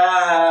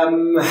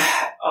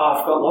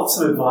 I've got lots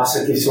of advice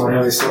I'd give to my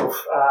younger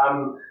self.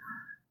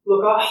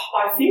 Look,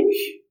 I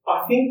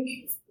think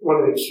one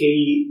of the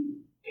key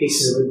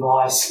pieces of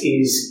advice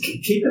is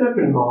keep an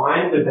open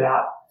mind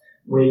about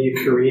where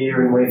your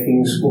career and where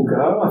things will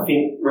go. I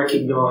think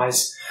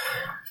recognise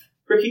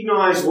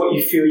what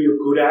you feel you're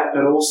good at,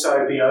 but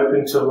also be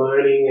open to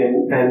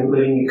learning and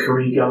letting your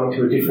career go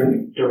into a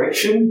different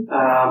direction.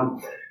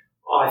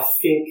 I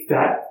think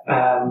that,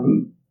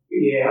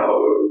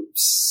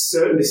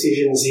 certain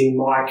decisions in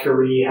my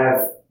career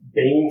have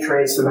been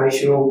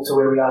transformational to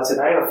where we are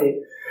today.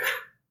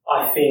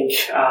 I think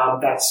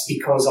that's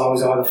because I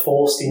was either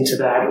forced into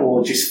that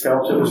or just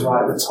felt it was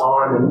right at the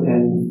time,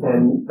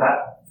 and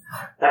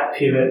that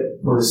pivot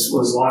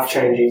was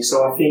life-changing.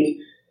 So I think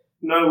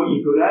know what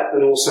you're good at,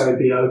 but also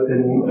be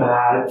open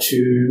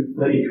to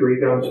let your career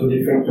go into a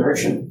different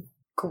direction.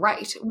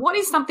 Great. What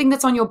is something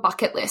that's on your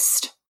bucket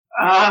list?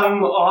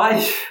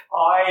 I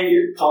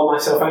told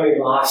myself only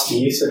last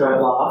year, so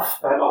don't laugh,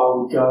 that I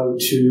would go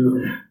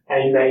to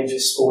a major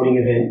sporting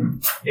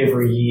event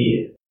every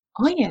year.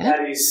 Oh yeah.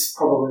 That is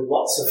probably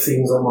lots of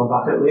things on my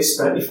bucket list,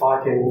 but if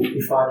I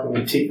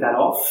can tick that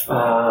off,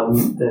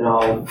 then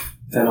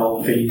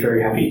I'll be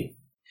very happy.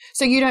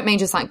 So you don't mean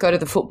just like go to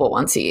the football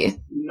once a year?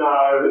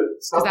 No.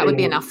 Because that would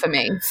be enough for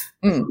me.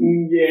 Mm.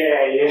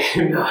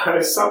 Yeah,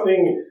 no,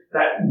 something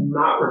that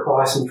might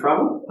require some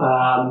travel.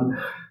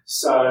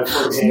 So,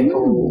 for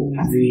example,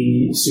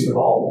 the Super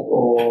Bowl,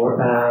 or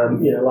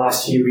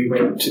last year we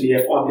went to the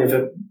F1. I've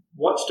never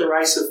watched a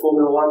race of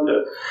Formula One,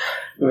 but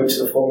we went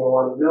to the Formula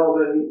One in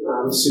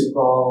Melbourne, Super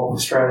Bowl,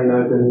 Australian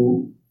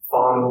Open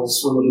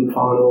finals, Wimbledon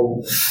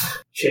final,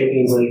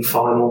 Champions League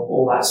final,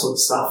 all that sort of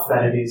stuff.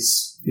 That it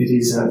is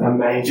a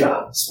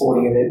major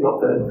sporting event,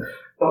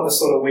 not the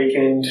sort of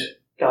weekend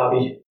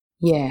derby.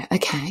 Yeah.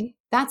 Okay.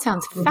 That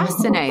sounds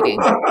fascinating.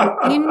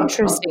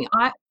 Interesting.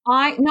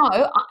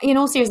 In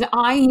all seriousness,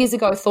 I years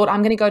ago thought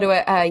I'm going to go to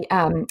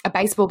a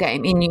baseball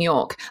game in New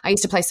York. I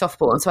used to play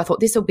softball, and so I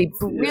thought this will be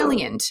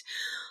brilliant.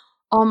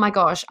 Yeah. Oh my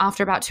gosh,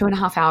 after about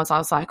 2.5 hours, I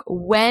was like,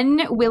 when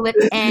will it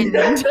end?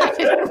 I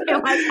didn't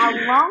realize how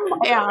long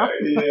they are.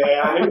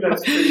 Yeah, I think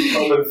that's pretty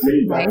common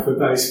feedback for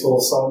baseball,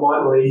 so I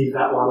might leave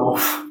that one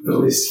off the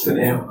list for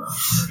now.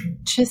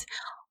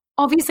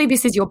 Obviously,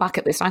 this is your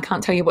bucket list. I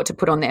can't tell you what to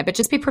put on there, but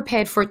just be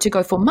prepared for it to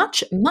go for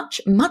much, much,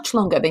 much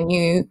longer than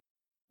you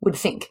would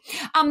think.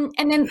 And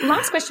then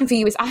last question for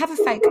you is, I have a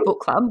fake book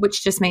club,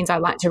 which just means I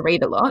like to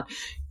read a lot.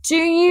 Do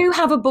you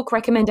have a book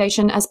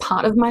recommendation as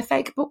part of my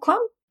fake book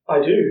club? I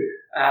do.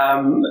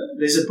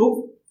 There's a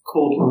book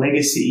called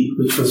Legacy,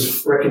 which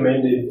was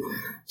recommended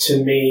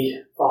to me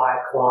by a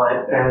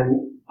client,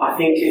 and I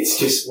think it's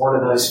just one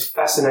of those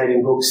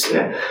fascinating books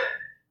that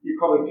you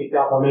probably picked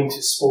up. I'm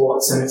into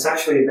sports, and it's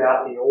actually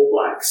about the All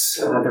Blacks,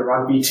 the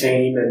rugby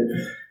team,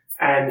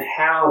 and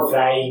how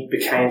they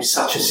became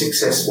such a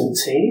successful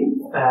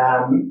team,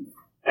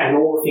 and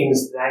all the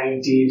things they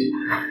did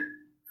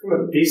from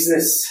a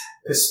business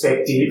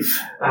perspective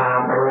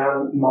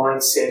around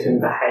mindset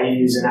and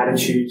behaviours and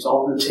attitudes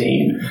of the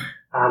team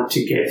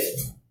to get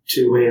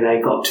to where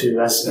they got to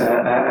as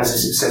a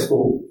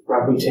successful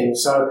rugby team.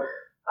 So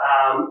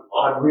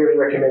I'd really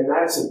recommend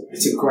that.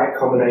 It's a great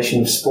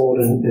combination of sport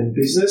and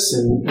business,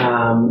 and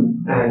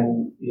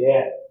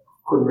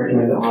couldn't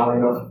recommend it highly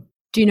enough.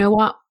 Do you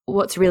know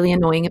what's really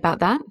annoying about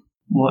that?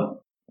 What?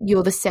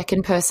 You're the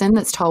second person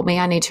that's told me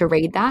I need to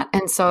read that,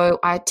 and so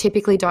I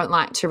typically don't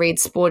like to read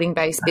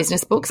sporting-based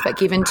business books, but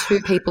given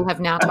 2 people have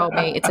now told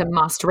me it's a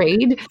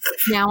must-read,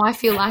 now I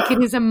feel like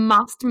it is a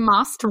must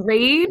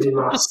read. You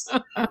must.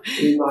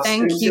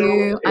 Thank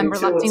you. I'm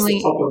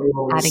reluctantly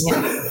adding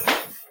it.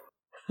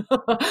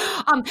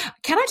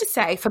 Can I just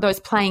say, for those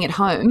playing at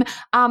home,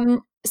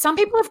 some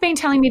people have been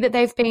telling me that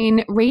they've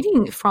been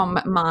reading from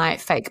my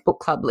fake book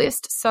club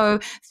list. So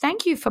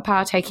thank you for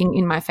partaking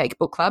in my fake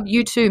book club.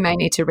 You too may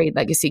need to read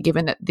Legacy,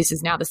 given that this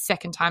is now the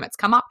second time it's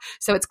come up.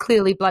 So it's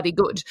clearly bloody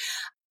good.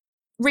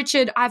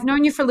 Richard, I've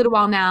known you for a little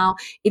while now.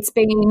 It's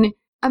been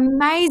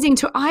amazing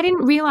I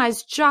didn't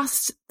realize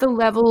just the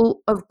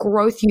level of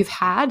growth you've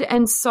had.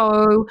 And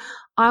so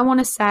I want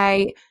to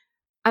say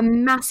a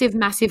massive,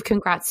 massive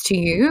congrats to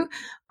you.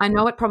 I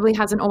know it probably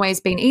hasn't always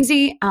been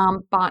easy,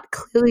 but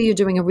clearly you're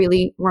doing a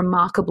really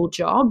remarkable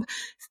job.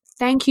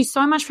 thank you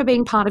so much for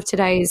being part of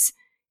today's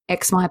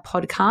XY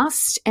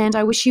podcast, and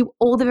I wish you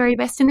all the very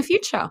best in the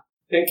future.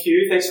 Thank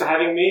you. Thanks for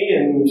having me.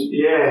 And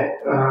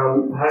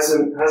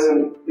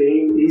hasn't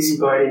been easy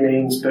by any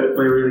means, but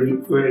we're really,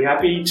 really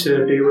happy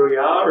to be where we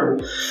are,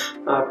 and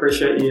I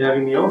appreciate you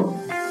having me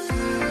on.